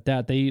and leave it at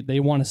that. They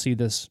want to see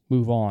this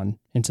move on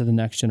into the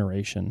next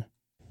generation.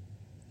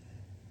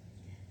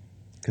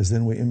 Because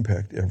then we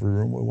impact every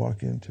room we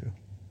walk into.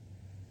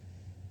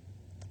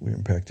 We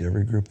impact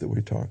every group that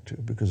we talk to,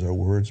 because our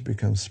words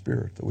become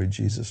spirit, the way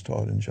Jesus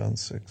taught in John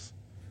 6.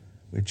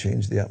 We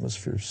change the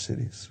atmosphere of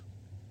cities.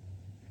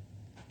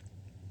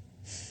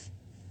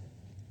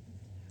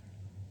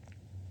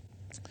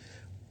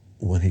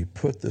 When he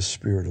put the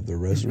Spirit of the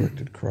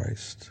resurrected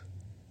Christ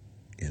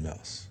in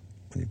us,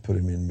 when he put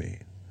him in me,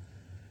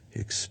 he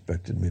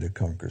expected me to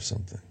conquer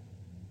something.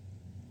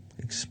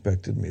 He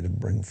expected me to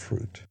bring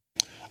fruit.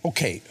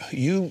 Okay,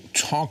 you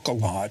talk a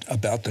lot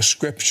about the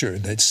scripture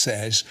that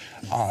says,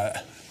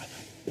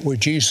 where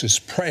Jesus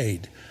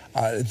prayed,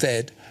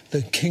 that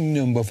the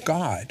kingdom of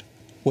God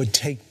would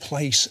take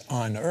place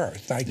on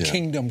earth. Thy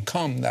kingdom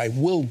come, thy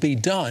will be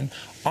done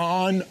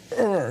on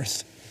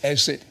earth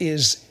as it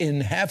is in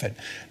heaven.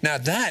 Now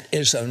that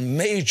is a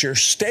major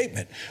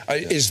statement.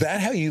 Is that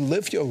how you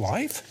live your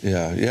life?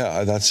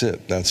 Yeah, that's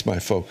it. That's my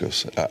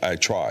focus. I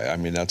try. I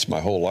mean, that's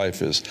my whole life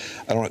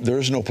there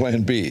is no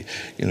plan B.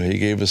 He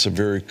gave us a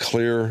very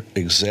clear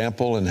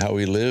example in how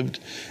he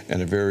lived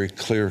and a very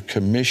clear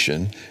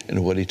commission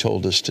in what he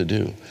told us to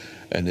do.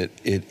 And it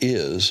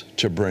is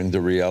to bring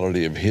the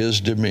reality of his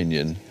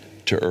dominion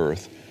to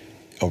earth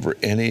over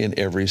any and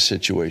every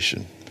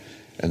situation.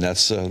 And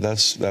that's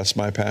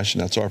my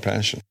passion. That's our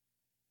passion.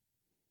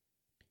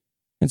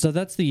 And so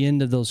that's the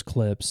end of those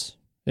clips.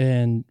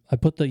 And I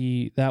put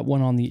that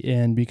one on the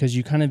end because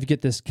you kind of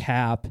get this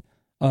cap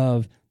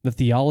of the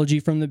theology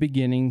from the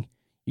beginning.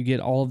 You get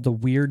all of the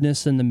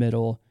weirdness in the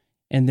middle.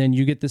 And then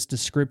you get this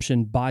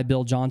description by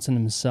Bill Johnson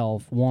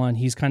himself. One,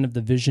 he's kind of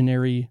the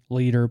visionary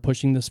leader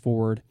pushing this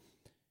forward.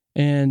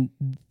 And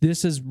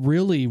this is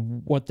really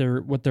what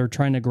they're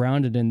trying to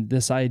ground it in,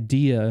 this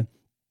idea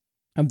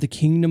of the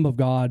kingdom of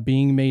God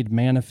being made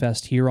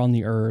manifest here on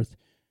the earth,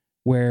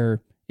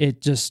 where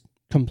it just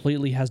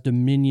completely has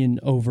dominion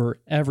over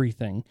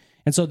everything.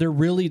 And so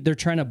they're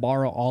trying to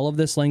borrow all of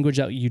this language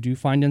that you do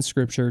find in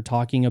Scripture,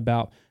 talking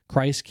about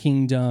Christ's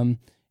kingdom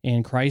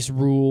and Christ's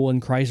rule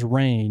and Christ's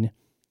reign.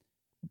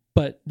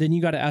 But then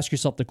you got to ask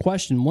yourself the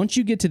question, once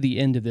you get to the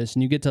end of this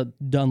and you get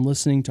done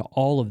listening to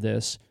all of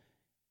this,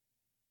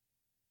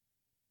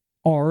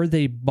 are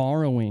they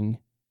borrowing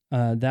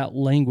that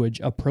language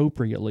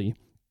appropriately?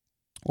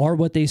 Are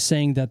what they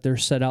saying that they're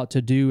set out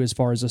to do as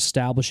far as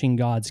establishing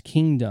God's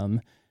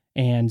kingdom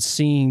and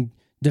seeing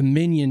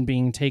dominion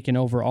being taken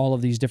over all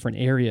of these different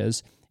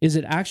areas, is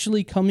it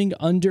actually coming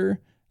under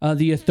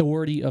the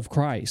authority of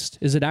Christ?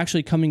 Is it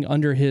actually coming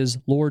under his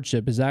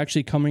lordship? Is it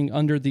actually coming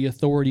under the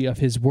authority of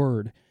his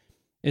word?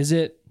 Is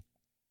it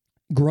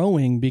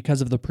growing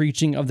because of the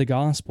preaching of the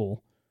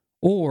gospel?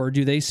 Or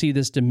do they see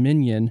this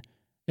dominion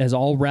as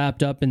all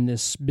wrapped up in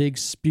this big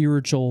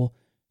spiritual,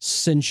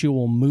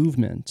 sensual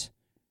movement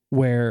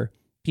where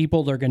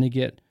people are going to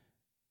get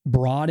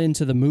brought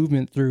into the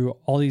movement through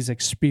all these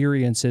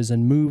experiences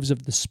and moves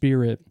of the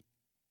Spirit,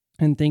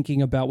 and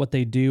thinking about what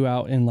they do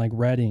out in like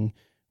Redding,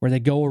 where they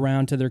go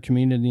around to their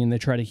community and they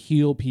try to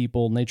heal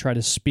people and they try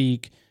to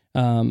speak,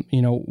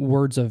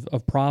 words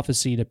of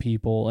prophecy to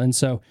people. And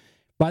so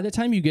by the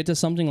time you get to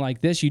something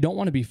like this, you don't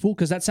want to be fooled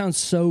because that sounds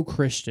so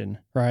Christian,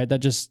 right? That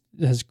just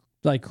has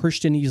like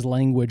Christianese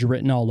language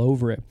written all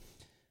over it.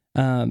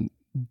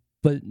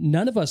 But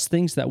none of us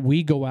thinks that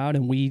we go out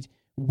and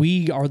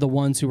we are the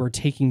ones who are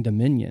taking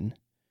dominion.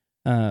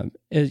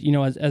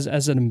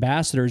 As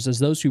ambassadors, as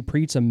those who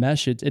preach a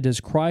message, it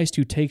is Christ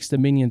who takes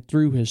dominion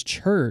through his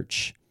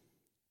church,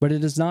 but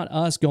it is not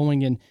us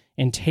going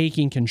and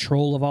taking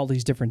control of all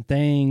these different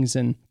things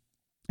and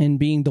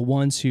being the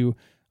ones who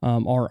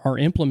are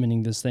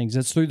implementing these things.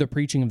 It's through the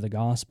preaching of the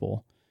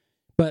gospel.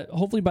 But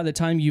hopefully by the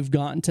time you've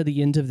gotten to the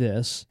end of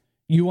this,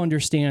 you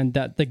understand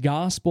that the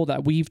gospel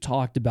that we've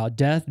talked about,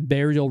 death,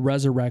 burial,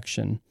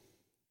 resurrection,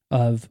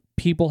 of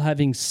people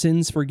having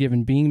sins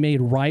forgiven, being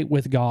made right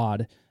with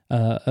God,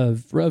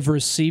 of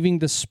receiving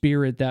the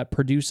Spirit that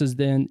produces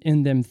then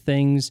in them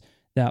things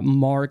that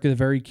mark the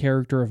very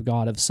character of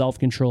God, of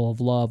self-control, of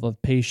love, of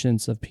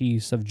patience, of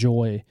peace, of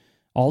joy,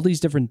 all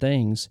these different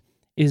things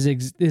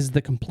is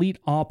the complete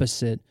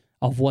opposite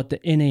of what the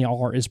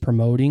NAR is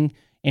promoting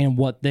and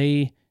what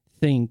they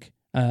think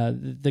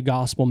the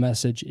gospel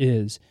message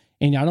is.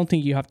 And I don't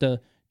think you have to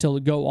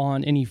go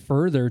on any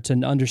further to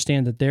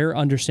understand that their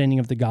understanding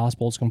of the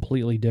gospel is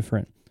completely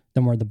different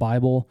than where the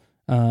Bible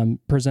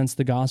presents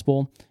the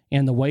gospel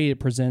and the way it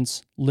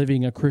presents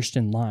living a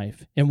Christian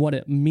life and what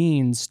it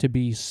means to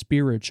be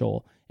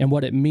spiritual and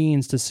what it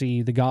means to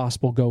see the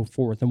gospel go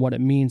forth and what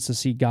it means to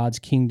see God's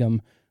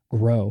kingdom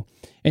grow.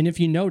 And if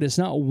you notice,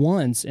 not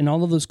once in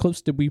all of those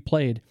clips that we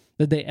played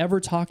did they ever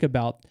talk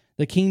about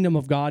the kingdom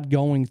of God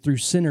going through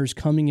sinners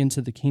coming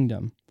into the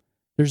kingdom.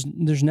 There's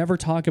never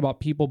talk about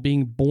people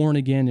being born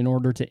again in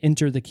order to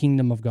enter the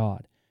kingdom of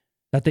God,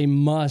 that they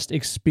must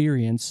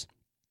experience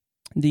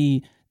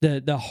the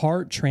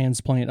heart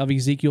transplant of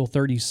Ezekiel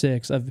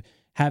 36, of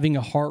having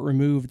a heart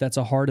removed that's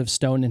a heart of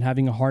stone and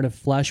having a heart of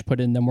flesh put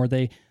in them where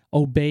they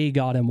obey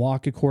God and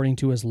walk according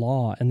to his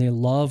law and they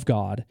love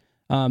God.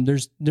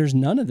 There's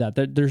none of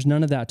that. There's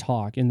none of that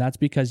talk, and that's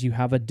because you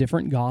have a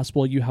different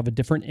gospel, you have a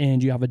different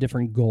end, you have a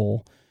different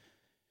goal.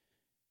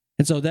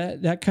 And so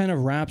that kind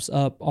of wraps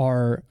up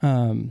our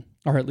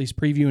at least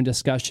preview and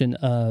discussion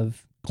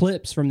of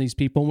clips from these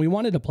people. And we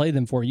wanted to play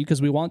them for you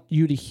because we want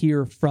you to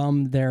hear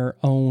from their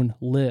own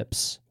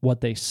lips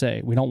what they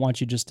say. We don't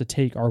want you just to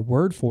take our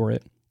word for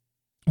it.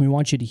 We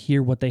want you to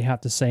hear what they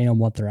have to say and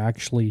what they're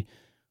actually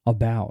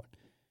about.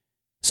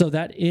 So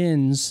that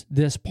ends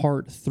this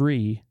part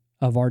 3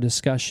 of our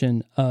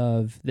discussion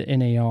of the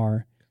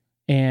NAR.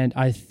 And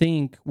I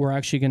think we're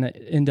actually going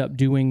to end up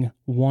doing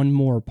one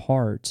more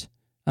part.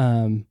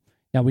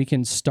 Now we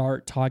can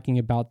start talking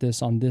about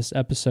this on this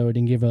episode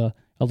and give a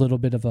little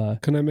bit of a...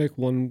 Can I make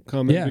one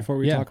comment before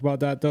we talk about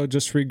that, though?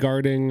 Just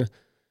regarding,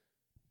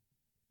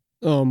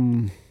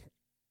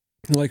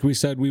 like we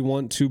said, we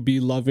want to be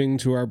loving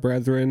to our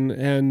brethren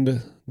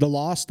and the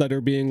lost that are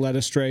being led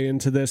astray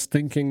into this,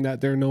 thinking that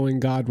they're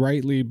knowing God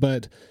rightly,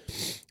 but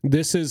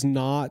this is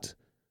not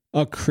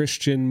a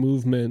Christian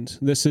movement.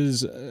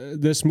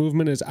 This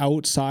movement is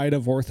outside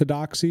of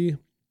orthodoxy.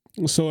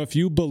 So if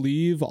you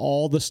believe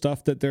all the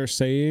stuff that they're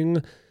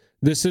saying,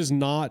 this is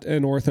not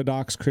an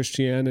Orthodox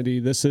Christianity.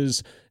 This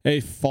is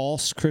a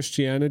false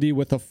Christianity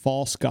with a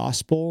false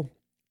gospel.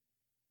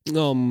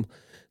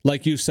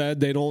 Like you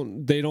said, they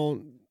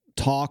don't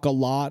talk a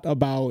lot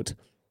about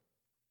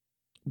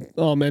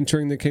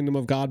entering the kingdom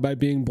of God by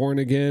being born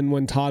again.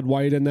 When Todd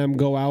White and them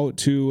go out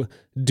to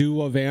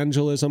do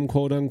evangelism,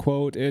 quote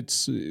unquote,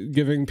 it's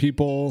giving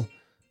people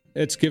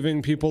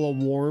a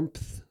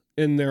warmth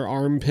in their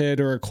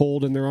armpit or a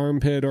cold in their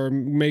armpit or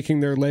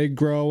making their leg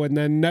grow, and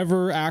then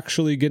never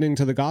actually getting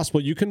to the gospel.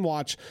 You can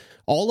watch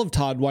all of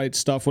Todd White's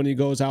stuff when he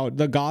goes out.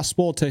 The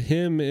gospel to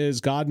him is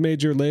God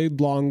made your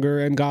leg longer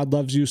and God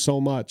loves you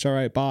so much. All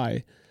right,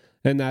 bye.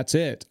 And that's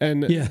it.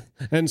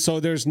 And so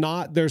there's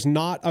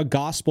not a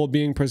gospel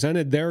being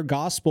presented. Their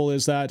gospel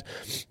is that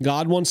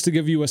God wants to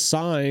give you a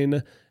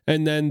sign,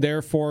 and then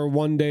therefore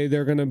one day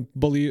they're going to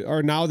believe,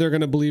 or now they're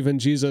going to believe in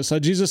Jesus. A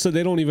Jesus that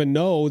they don't even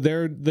know.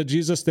 The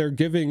Jesus they're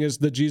giving is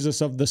the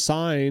Jesus of the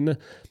sign.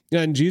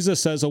 And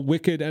Jesus says a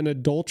wicked and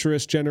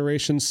adulterous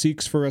generation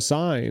seeks for a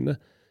sign.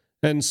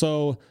 And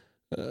so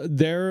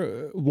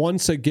they're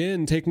once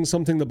again taking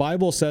something the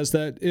Bible says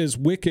that is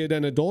wicked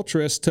and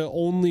adulterous to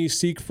only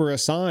seek for a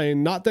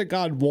sign. Not that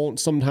God won't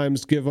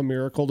sometimes give a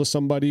miracle to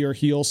somebody or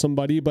heal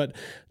somebody, but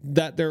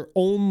that they're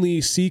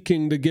only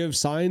seeking to give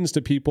signs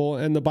to people.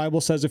 And the Bible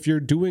says if you're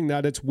doing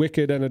that, it's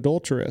wicked and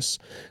adulterous,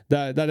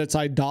 that it's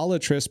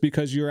idolatrous,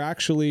 because you're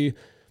actually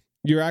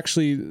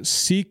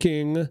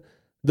seeking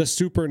the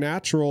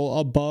supernatural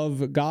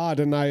above God.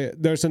 And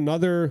there's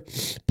another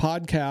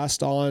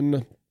podcast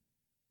on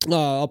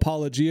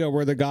Apologia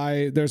where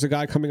there's a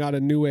guy coming out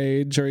of New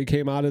Age, or he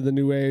came out of the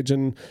New Age,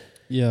 and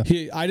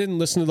I didn't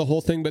listen to the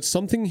whole thing, but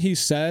something he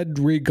said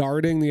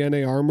regarding the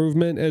NAR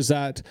movement is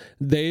that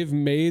they've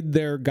made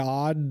their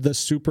God the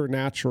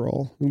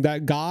supernatural,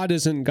 that God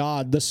isn't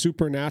God, the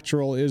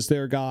supernatural is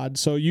their God.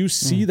 So you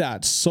see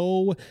that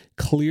so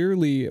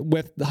clearly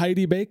with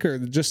Heidi Baker,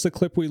 just the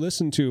clip we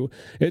listened to.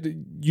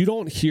 You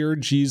don't hear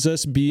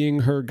Jesus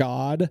being her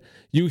God.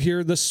 You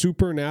hear the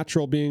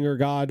supernatural being her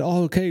God.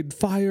 Oh, okay,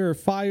 fire,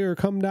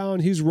 come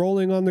down. He's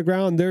rolling on the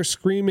ground. They're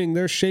screaming,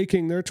 they're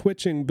shaking, they're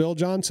twitching. Bill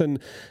Johnson,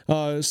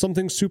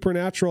 something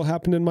supernatural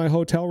happened in my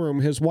hotel room.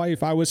 His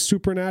wife, I was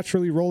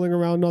supernaturally rolling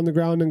around on the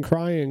ground and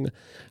crying.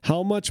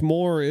 How much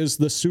more is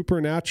the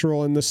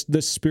supernatural and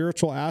this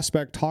spiritual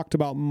aspect talked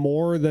about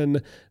more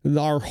than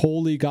our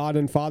holy God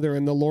and Father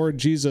and the Lord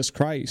Jesus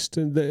Christ?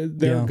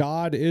 Their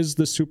God is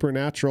the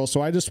supernatural.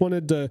 So I just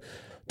wanted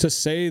to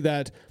say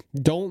that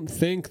don't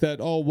think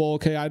that, oh, well,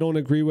 okay, I don't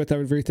agree with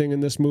everything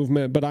in this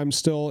movement, but I'm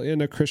still in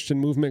a Christian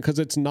movement, because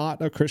it's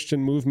not a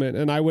Christian movement.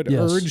 And I would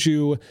urge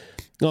you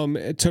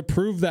to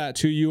prove that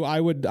to you. I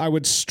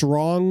would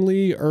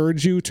strongly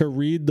urge you to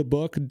read the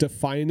book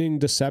Defining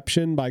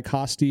Deception by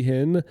Costi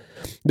Hinn.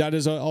 That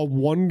is a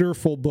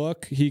wonderful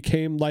book. He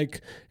came,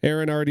 like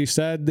Aaron already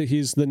said, that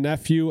he's the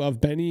nephew of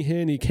Benny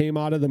Hinn. He came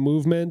out of the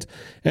movement,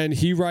 and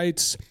he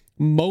writes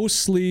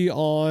mostly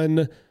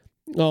on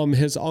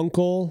his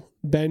uncle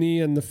Benny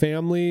and the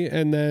family,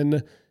 and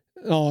then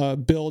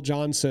Bill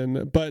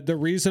Johnson. But the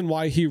reason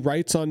why he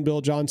writes on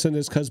Bill Johnson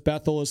is because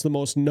Bethel is the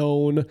most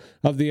known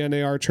of the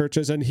NAR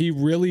churches, and he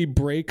really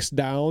breaks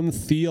down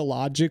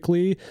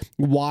theologically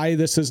why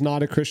this is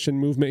not a Christian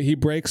movement. He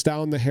breaks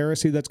down the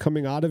heresy that's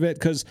coming out of it,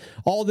 because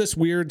all this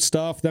weird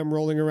stuff, them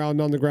rolling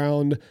around on the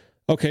ground,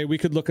 okay, we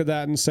could look at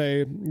that and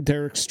say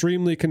they're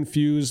extremely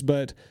confused,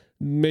 but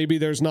maybe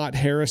there's not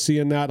heresy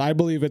in that. I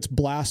believe it's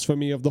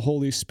blasphemy of the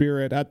Holy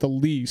Spirit at the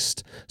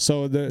least.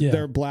 So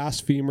they're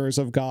blasphemers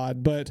of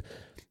God. But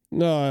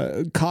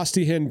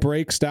Costi Hinn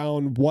breaks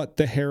down what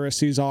the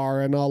heresies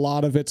are, and a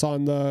lot of it's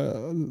on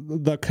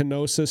the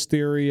kenosis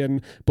theory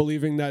and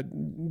believing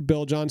that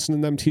Bill Johnson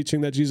and them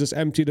teaching that Jesus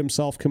emptied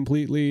himself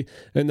completely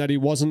and that he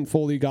wasn't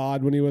fully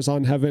God when he was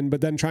on heaven, but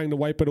then trying to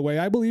wipe it away.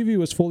 I believe he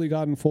was fully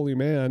God and fully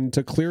man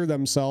to clear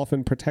themselves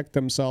and protect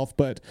themselves,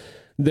 but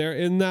there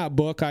in that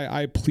book,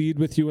 I plead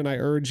with you and I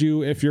urge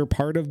you, if you're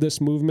part of this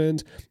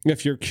movement,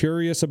 if you're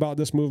curious about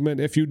this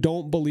movement, if you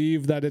don't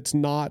believe that it's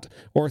not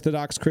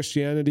Orthodox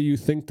Christianity, you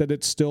think that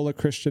it's still a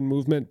Christian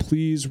movement,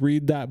 please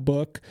read that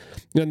book,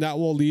 and that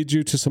will lead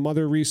you to some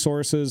other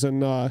resources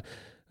and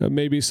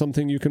maybe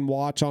something you can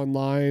watch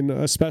online,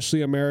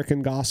 especially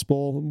American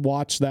Gospel.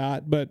 Watch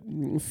that, but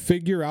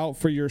figure out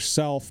for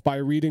yourself by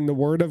reading the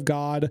Word of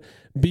God.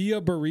 Be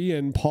a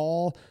Berean.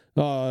 Paul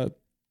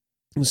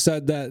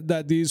said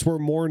that these were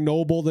more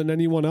noble than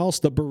anyone else,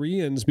 the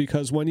Bereans,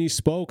 because when he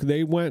spoke,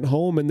 they went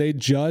home and they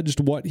judged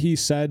what he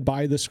said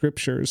by the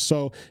scriptures.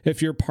 So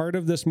if you're part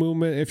of this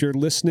movement, if you're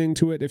listening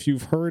to it, if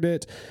you've heard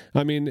it,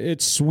 I mean,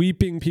 it's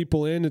sweeping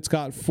people in. It's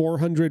got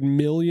 400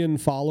 million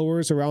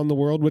followers around the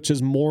world, which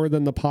is more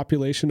than the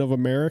population of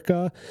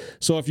America.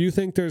 So if you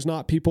think there's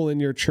not people in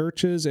your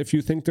churches, if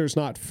you think there's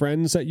not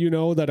friends that you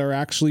know that are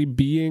actually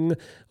being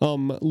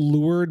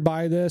lured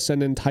by this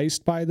and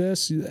enticed by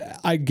this,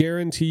 I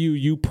guarantee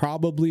you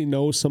probably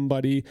know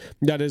somebody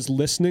that is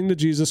listening to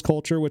Jesus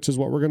Culture, which is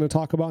what we're going to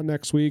talk about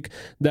next week,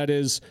 that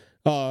is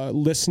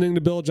listening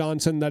to Bill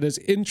Johnson, that is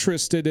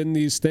interested in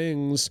these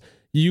things.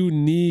 You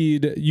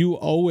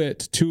owe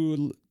it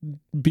to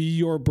be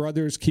your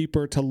brother's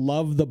keeper, to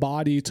love the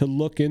body, to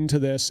look into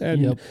this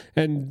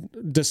and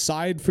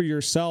decide for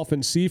yourself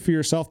and see for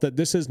yourself that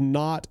this is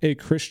not a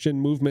Christian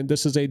movement.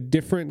 This is a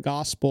different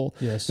gospel.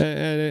 Yes.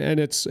 And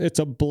it's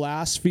a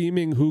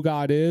blaspheming who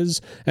God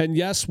is. And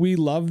yes, we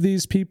love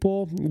these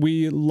people.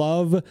 We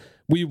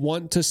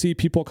want to see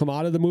people come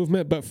out of the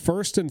movement, but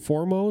first and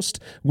foremost,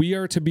 we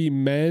are to be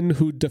men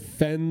who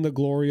defend the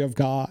glory of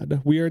God.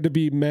 We are to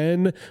be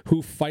men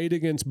who fight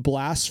against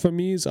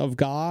blasphemies of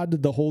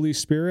God, the Holy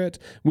Spirit.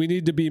 We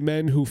need to be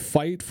men who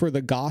fight for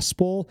the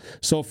gospel.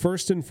 So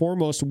first and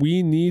foremost,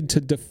 we need to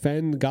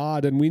defend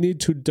God, and we need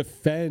to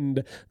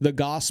defend the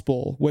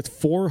gospel. With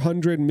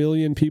 400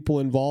 million people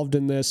involved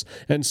in this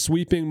and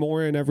sweeping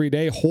more in every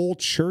day, whole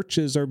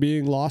churches are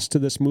being lost to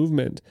this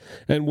movement.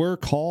 And we're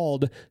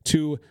called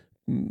to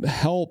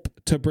help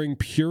to bring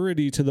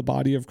purity to the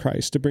body of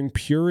Christ, to bring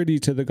purity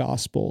to the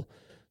gospel.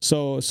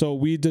 So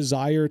we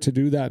desire to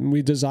do that, and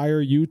we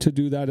desire you to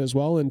do that as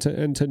well, and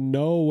to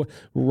know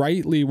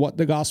rightly what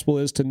the gospel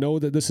is, to know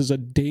that this is a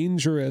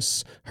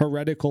dangerous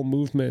heretical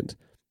movement.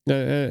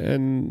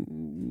 And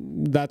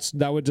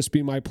that would just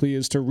be my plea,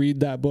 is to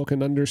read that book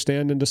and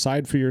understand and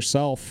decide for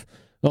yourself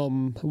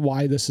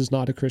why this is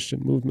not a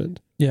Christian movement.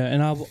 Yeah,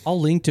 and I'll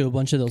link to a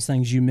bunch of those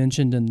things you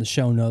mentioned in the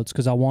show notes,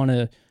 because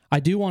I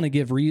do want to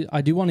give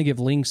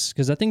links,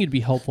 because I think it'd be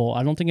helpful.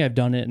 I don't think I've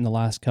done it in the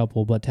last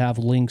couple, but to have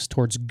links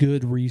towards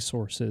good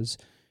resources,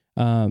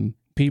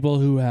 people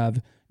who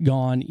have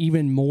gone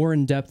even more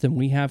in depth than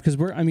we have. Because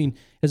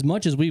as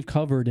much as we've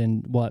covered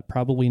in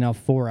probably now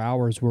 4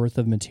 hours worth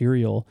of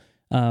material,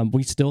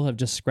 we still have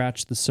just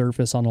scratched the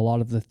surface on a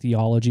lot of the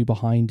theology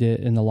behind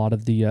it, and a lot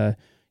of the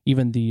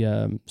even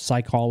the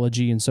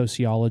psychology and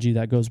sociology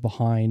that goes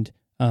behind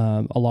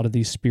a lot of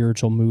these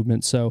spiritual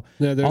movements. So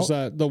yeah, there's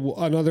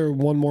another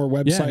one more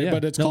website,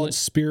 but it's called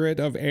Spirit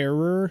of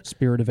Error.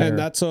 Spirit of Error. And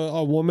that's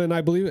a woman,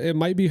 I believe it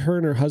might be her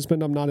and her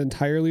husband, I'm not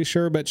entirely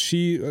sure, but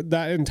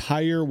that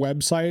entire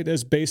website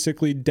is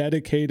basically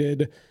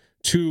dedicated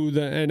to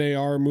the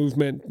NAR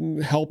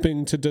movement,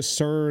 helping to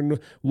discern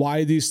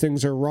why these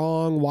things are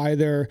wrong, why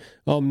they're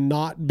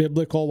not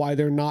biblical, why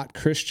they're not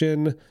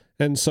Christian.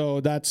 And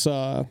so that's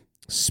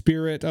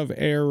Spirit of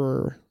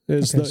Error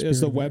is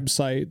the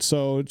website.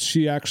 So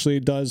she actually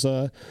does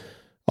a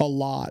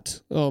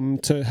lot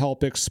to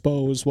help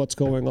expose what's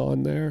going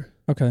on there.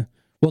 Okay.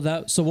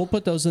 Well, so we'll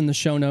put those in the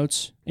show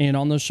notes, and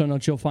on those show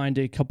notes you'll find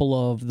a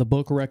couple of the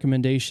book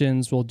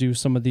recommendations. We'll do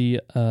some of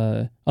the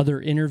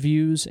other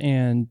interviews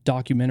and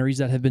documentaries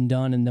that have been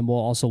done, and then we'll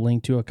also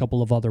link to a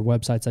couple of other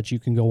websites that you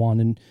can go on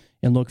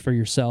and look for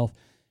yourself.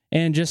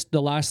 And just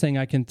the last thing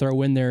I can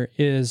throw in there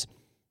is,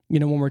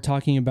 when we're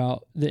talking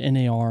about the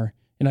NAR,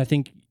 and I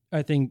think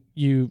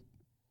you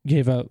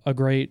gave a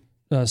great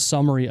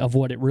summary of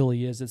what it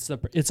really is.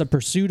 It's a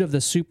pursuit of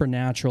the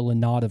supernatural and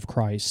not of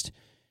Christ.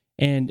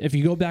 And if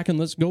you go back and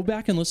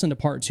listen to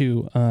part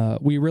 2,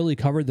 we really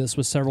covered this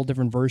with several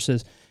different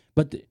verses.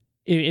 But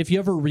if you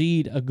ever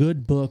read a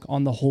good book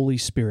on the Holy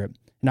Spirit,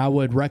 and I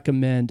would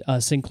recommend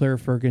Sinclair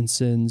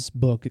Ferguson's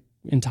book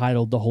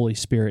entitled The Holy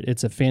Spirit.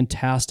 It's a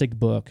fantastic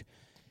book.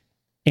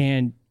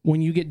 And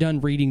when you get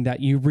done reading that,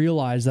 you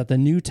realize that the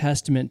New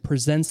Testament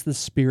presents the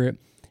Spirit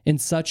in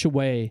such a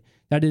way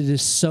that it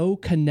is so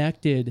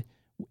connected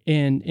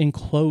and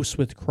close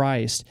with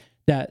Christ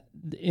that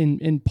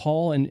in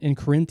Paul and in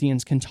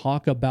Corinthians can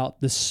talk about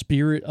the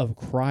Spirit of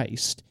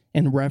Christ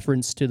in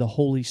reference to the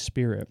Holy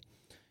Spirit.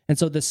 And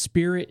so the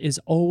Spirit is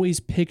always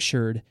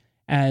pictured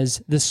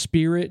as the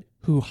Spirit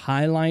who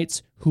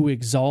highlights, who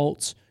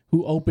exalts,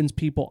 who opens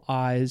people's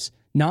eyes,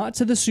 not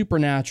to the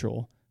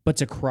supernatural, but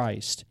to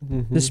Christ.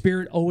 Mm-hmm. The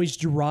Spirit always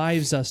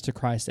drives us to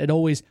Christ. It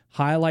always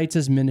highlights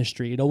His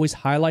ministry. It always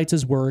highlights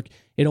His work.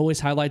 It always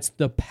highlights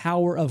the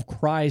power of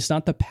Christ,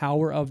 not the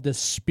power of the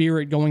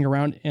Spirit going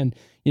around and,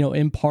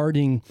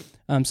 imparting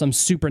some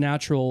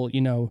supernatural,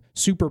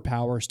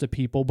 superpowers to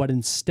people, but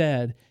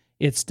instead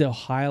it's to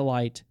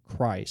highlight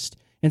Christ.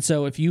 And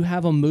so if you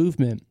have a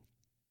movement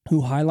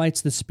who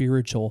highlights the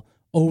spiritual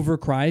over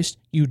Christ,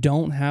 you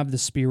don't have the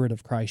Spirit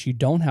of Christ. You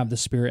don't have the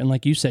Spirit. And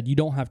like you said, you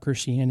don't have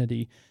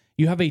Christianity.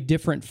 You have a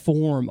different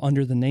form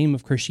under the name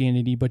of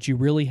Christianity, but you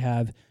really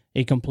have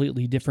a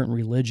completely different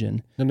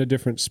religion. And a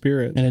different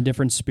spirit.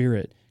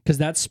 Because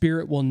that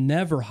Spirit will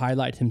never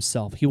highlight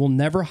Himself. He will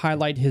never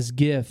highlight His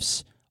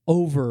gifts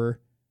over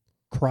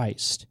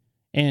Christ.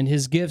 And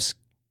His gifts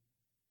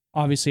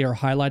obviously are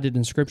highlighted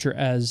in Scripture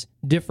as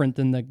different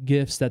than the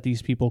gifts that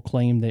these people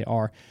claim they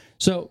are.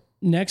 So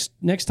next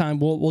time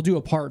we'll do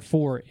a part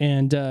 4,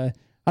 and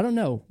I don't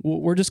know.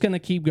 We're just going to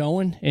keep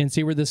going and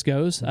see where this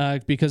goes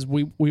because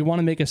we want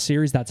to make a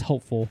series that's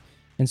helpful.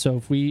 And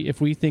so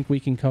if we think we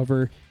can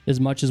cover as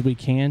much as we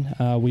can,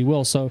 we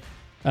will. So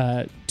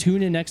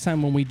tune in next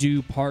time when we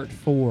do part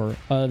 4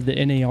 of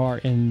the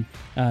NAR, and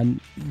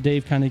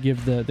Dave kind of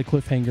give the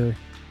cliffhanger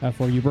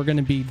for you. We're going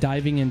to be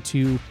diving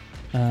into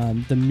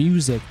the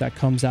music that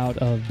comes out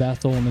of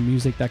Bethel and the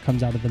music that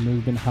comes out of the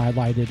movement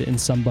highlighted in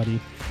somebody.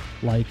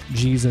 like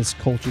Jesus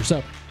culture.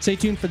 So stay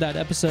tuned for that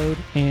episode,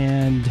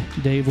 and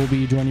Dave will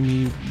be joining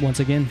me once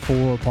again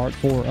for part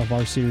 4 of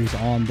our series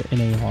on the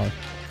NAR.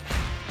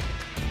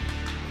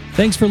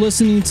 Thanks for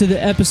listening to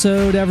the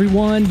episode,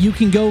 everyone. You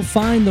can go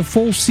find the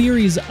full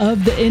series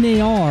of the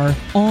NAR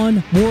on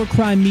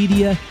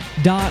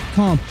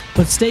warcrymedia.com.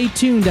 But stay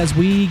tuned as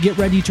we get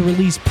ready to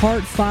release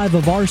part 5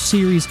 of our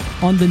series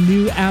on the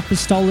New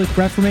Apostolic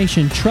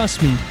Reformation.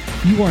 Trust me,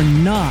 you are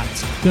not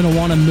going to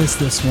want to miss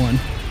this one.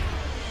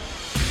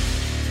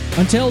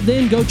 Until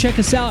then, go check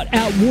us out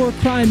at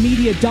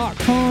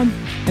warcrymedia.com.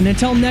 And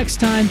until next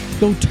time,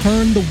 go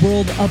turn the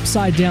world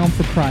upside down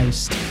for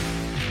Christ.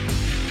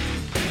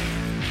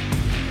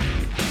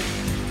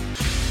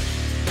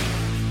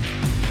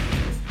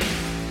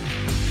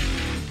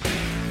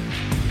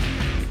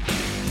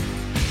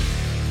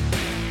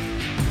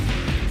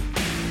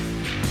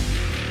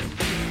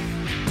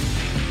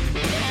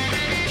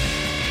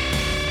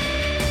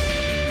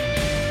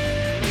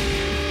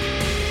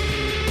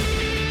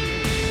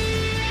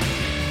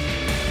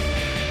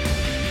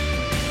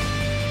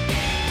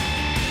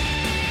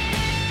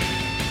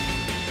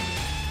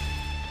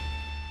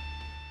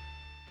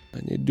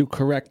 To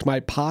correct my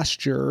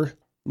posture.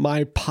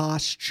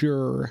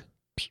 Popsicle.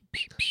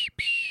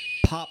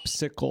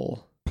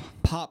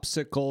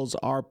 Popsicles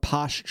are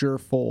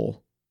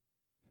postureful.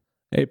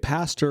 A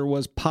pastor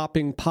was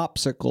popping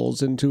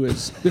popsicles into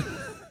his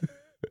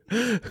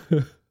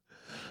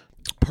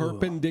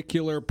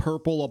perpendicular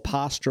purple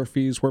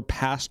apostrophes were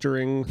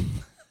pastoring.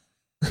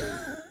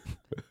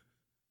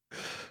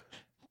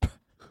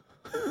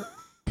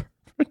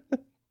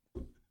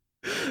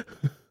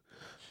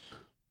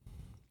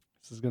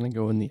 This is going to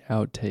go in the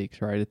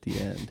outtakes right at the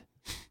end.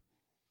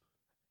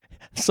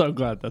 So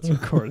glad that's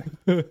recording.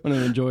 I'm going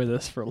to enjoy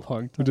this for a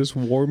long time. We're just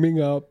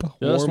warming up.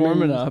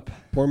 Warming up.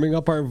 Warming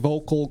up our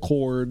vocal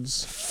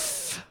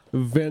cords.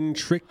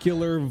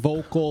 Ventricular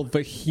vocal,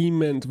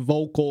 vehement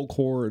vocal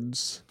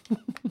cords.